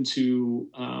I put into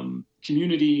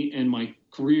community and my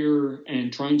career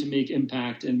and trying to make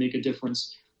impact and make a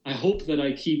difference, I hope that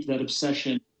I keep that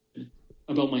obsession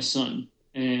about my son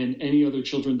and any other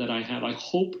children that I have. I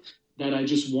hope that I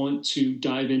just want to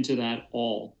dive into that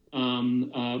all,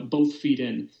 both feet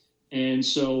in. And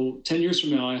so 10 years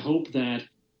from now, I hope that,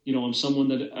 you know, I'm someone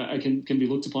that I can be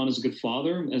looked upon as a good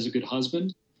father, as a good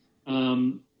husband.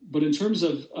 But in terms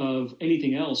of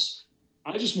anything else,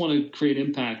 I just want to create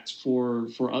impact for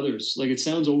others. Like, it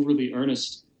sounds overly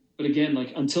earnest, but again,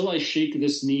 like, until I shake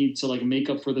this need to like make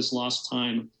up for this lost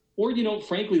time, or, you know,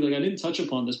 frankly, like, I didn't touch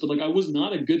upon this, but like, I was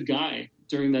not a good guy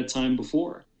during that time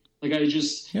before. Like,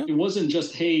 it wasn't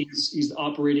just, hey, he's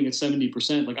operating at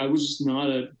 70%. Like, I was just not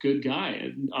a good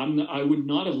guy. I would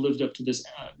not have lived up to this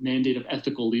mandate of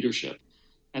ethical leadership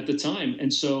at the time.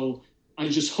 And so I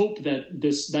just hope that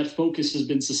that focus has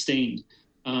been sustained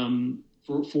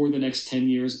for the next 10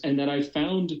 years, and that I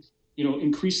found, you know,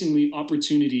 increasingly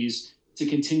opportunities to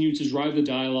continue to drive the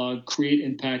dialogue, create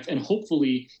impact, and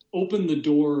hopefully open the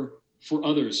door for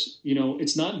others. You know,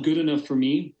 it's not good enough for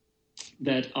me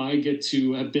that I get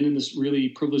to have been in this really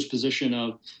privileged position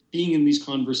of being in these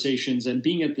conversations and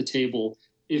being at the table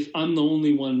if I'm the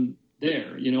only one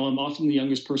there. You know, I'm often the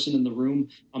youngest person in the room.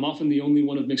 I'm often the only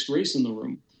one of mixed race in the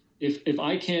room. If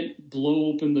I can't blow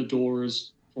open the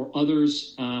doors for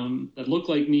others that look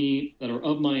like me, that are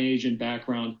of my age and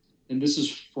background, then this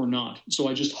is for naught. So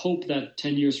I just hope that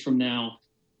 10 years from now,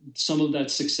 some of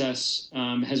that success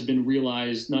has been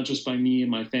realized, not just by me and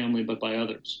my family, but by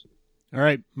others. All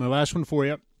right, my last one for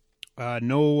you.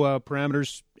 No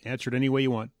parameters, answered any way you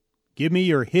want. Give me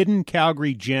your hidden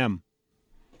Calgary gem.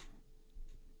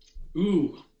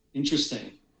 Ooh,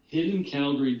 interesting. Hidden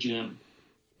Calgary gem.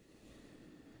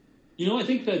 You know, I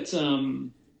think that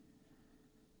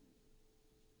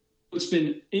what's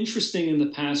been interesting in the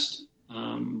past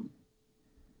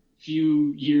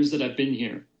few years that I've been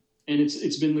here, and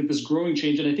it's been like this growing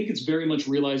change, and I think it's very much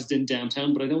realized in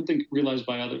downtown, but I don't think realized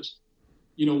by others.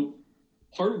 You know,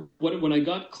 when I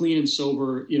got clean and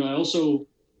sober, you know, I also,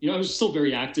 you know, I was still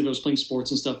very active. I was playing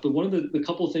sports and stuff, but one of the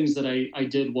couple of things that I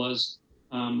did was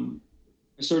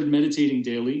I started meditating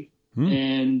daily,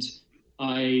 and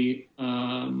I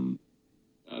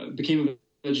became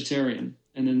a vegetarian,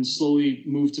 and then slowly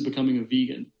moved to becoming a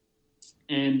vegan.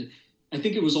 And I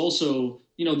think it was also,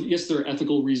 you know, yes, there are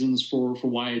ethical reasons for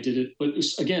why I did it, but it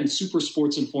was, again, super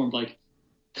sports informed, like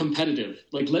competitive.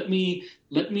 Like, let me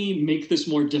make this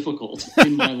more difficult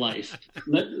in my life.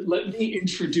 Let me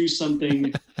introduce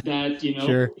something that, you know,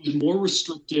 sure, is more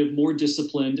restrictive, more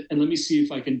disciplined, and let me see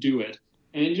if I can do it.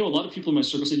 And, you know, a lot of people in my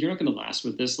circle said, you're not going to last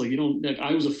with this. Like, you don't, like,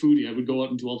 I was a foodie. I would go out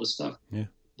and do all this stuff. Yeah.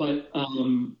 But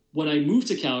when I moved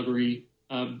to Calgary,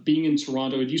 being in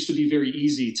Toronto, it used to be very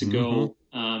easy to go,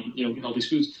 you know, get all these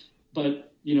foods.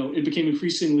 But, you know, it became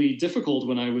increasingly difficult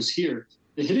when I was here.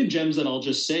 The hidden gems that I'll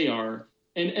just say are,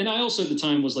 and I also at the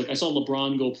time was like, I saw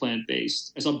LeBron go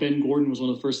plant-based. I saw Ben Gordon was one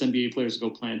of the first NBA players to go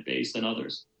plant-based, and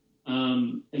others.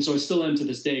 And so I still am to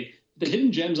this day. The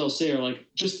hidden gems I'll say are like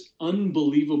just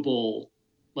unbelievable,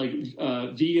 like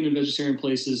vegan and vegetarian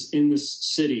places in this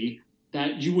city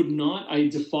that you would not, I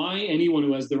defy anyone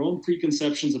who has their own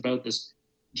preconceptions about this,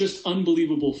 just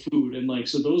unbelievable food. And like,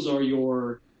 so those are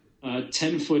your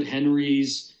 10-foot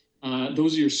Henrys.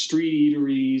 Those are your street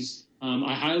eateries.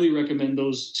 I highly recommend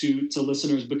those to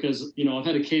listeners because, you know, I've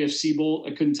had a KFC bowl.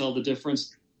 I couldn't tell the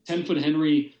difference. 10-foot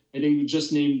Henry, I think we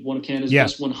just named one of Canada's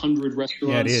best 100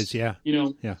 restaurants. Yeah, it is. Yeah. You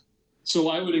know, yeah. So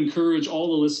I would encourage all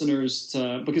the listeners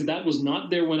to, because that was not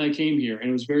there when I came here and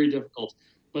it was very difficult.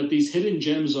 But these hidden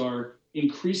gems are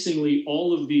increasingly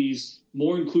all of these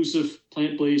more inclusive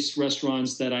plant-based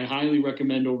restaurants that I highly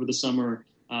recommend over the summer.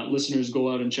 Listeners,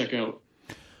 go out and check out.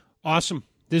 Awesome.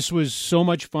 This was so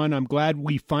much fun. I'm glad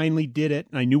we finally did it.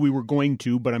 I knew we were going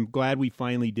to, but I'm glad we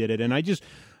finally did it. And I just,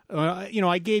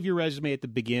 I gave your resume at the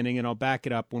beginning, and I'll back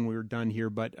it up when we were done here.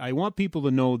 But I want people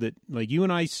to know that, like, you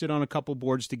and I sit on a couple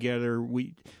boards together.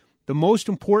 The most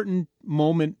important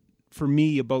moment for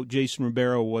me about Jason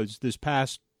Ribeiro was this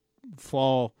past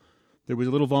fall. There was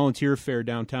a little volunteer fair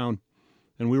downtown,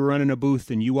 and we were running a booth,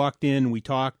 and you walked in, we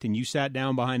talked, and you sat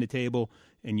down behind a table,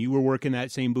 and you were working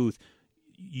that same booth.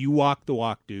 You walk the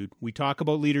walk, dude. We talk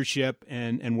about leadership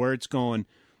and where it's going.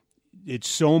 It's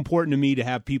so important to me to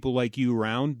have people like you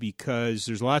around, because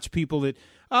there's lots of people that,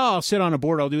 I'll sit on a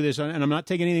board, I'll do this, and I'm not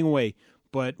taking anything away.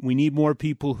 But we need more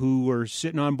people who are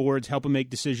sitting on boards, helping make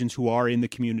decisions, who are in the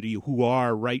community, who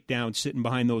are right down, sitting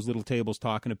behind those little tables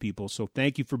talking to people. So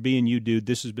thank you for being you, dude.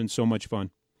 This has been so much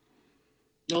fun.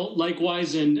 No,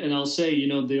 likewise, and I'll say,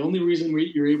 the only reason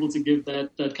you're able to give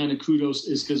that kind of kudos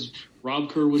is because Rob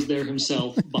Kerr was there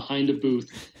himself behind a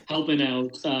booth, helping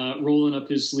out, rolling up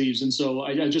his sleeves. And so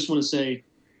I just want to say,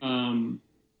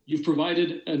 you've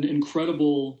provided an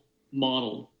incredible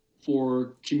model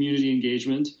for community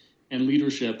engagement and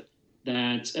leadership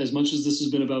that, as much as this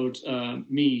has been about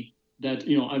me, that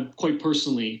I quite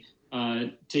personally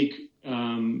take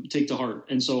to heart.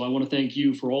 And so I want to thank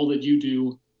you for all that you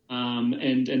do,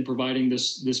 and providing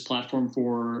this platform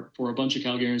for a bunch of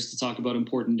Calgarians to talk about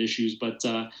important issues. But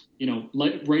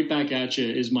right back at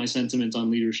you is my sentiment on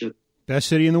leadership. Best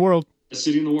city in the world. Best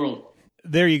city in the world.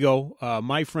 There you go,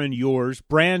 my friend, yours,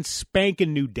 brand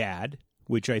spanking new dad,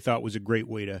 which I thought was a great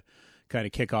way to kind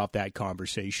of kick off that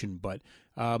conversation. But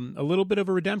a little bit of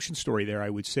a redemption story there, I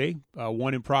would say,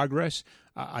 one in progress.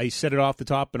 I said it off the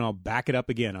top, and I'll back it up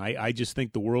again. I just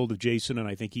think the world of Jason, and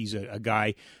I think he's a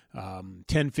guy, 10,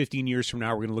 15 years from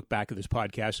now, we're going to look back at this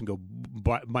podcast and go,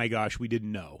 my gosh, we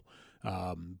didn't know.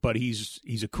 But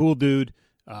he's a cool dude.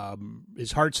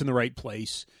 His heart's in the right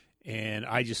place. And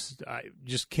I just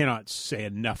cannot say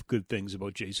enough good things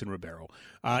about Jason Ribeiro.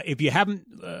 If you haven't,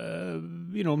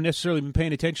 necessarily been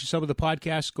paying attention to some of the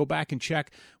podcasts, go back and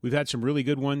check. We've had some really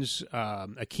good ones.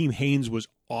 Akeem Haynes was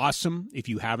awesome. If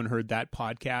you haven't heard that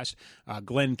podcast,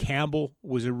 Glenn Campbell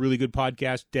was a really good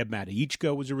podcast. Deb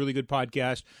Matiichka was a really good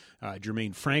podcast.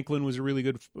 Jermaine Franklin was a really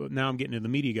good. Now I'm getting into the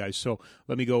media guys. So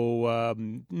let me go.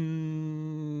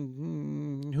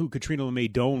 Katrina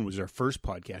LeMay Doan was our first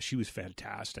podcast. She was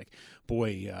fantastic.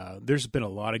 Boy, there's been a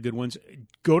lot of good ones.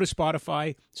 Go to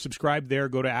Spotify, subscribe there.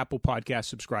 Go to Apple Podcasts,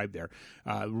 subscribe there.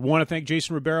 Want to thank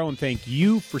Jason Ribeiro and thank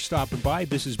you for stopping by.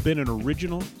 This has been an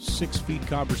original 6 Feet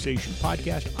Conversation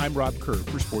podcast. I'm Rob Kerr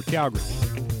for Sport Calgary.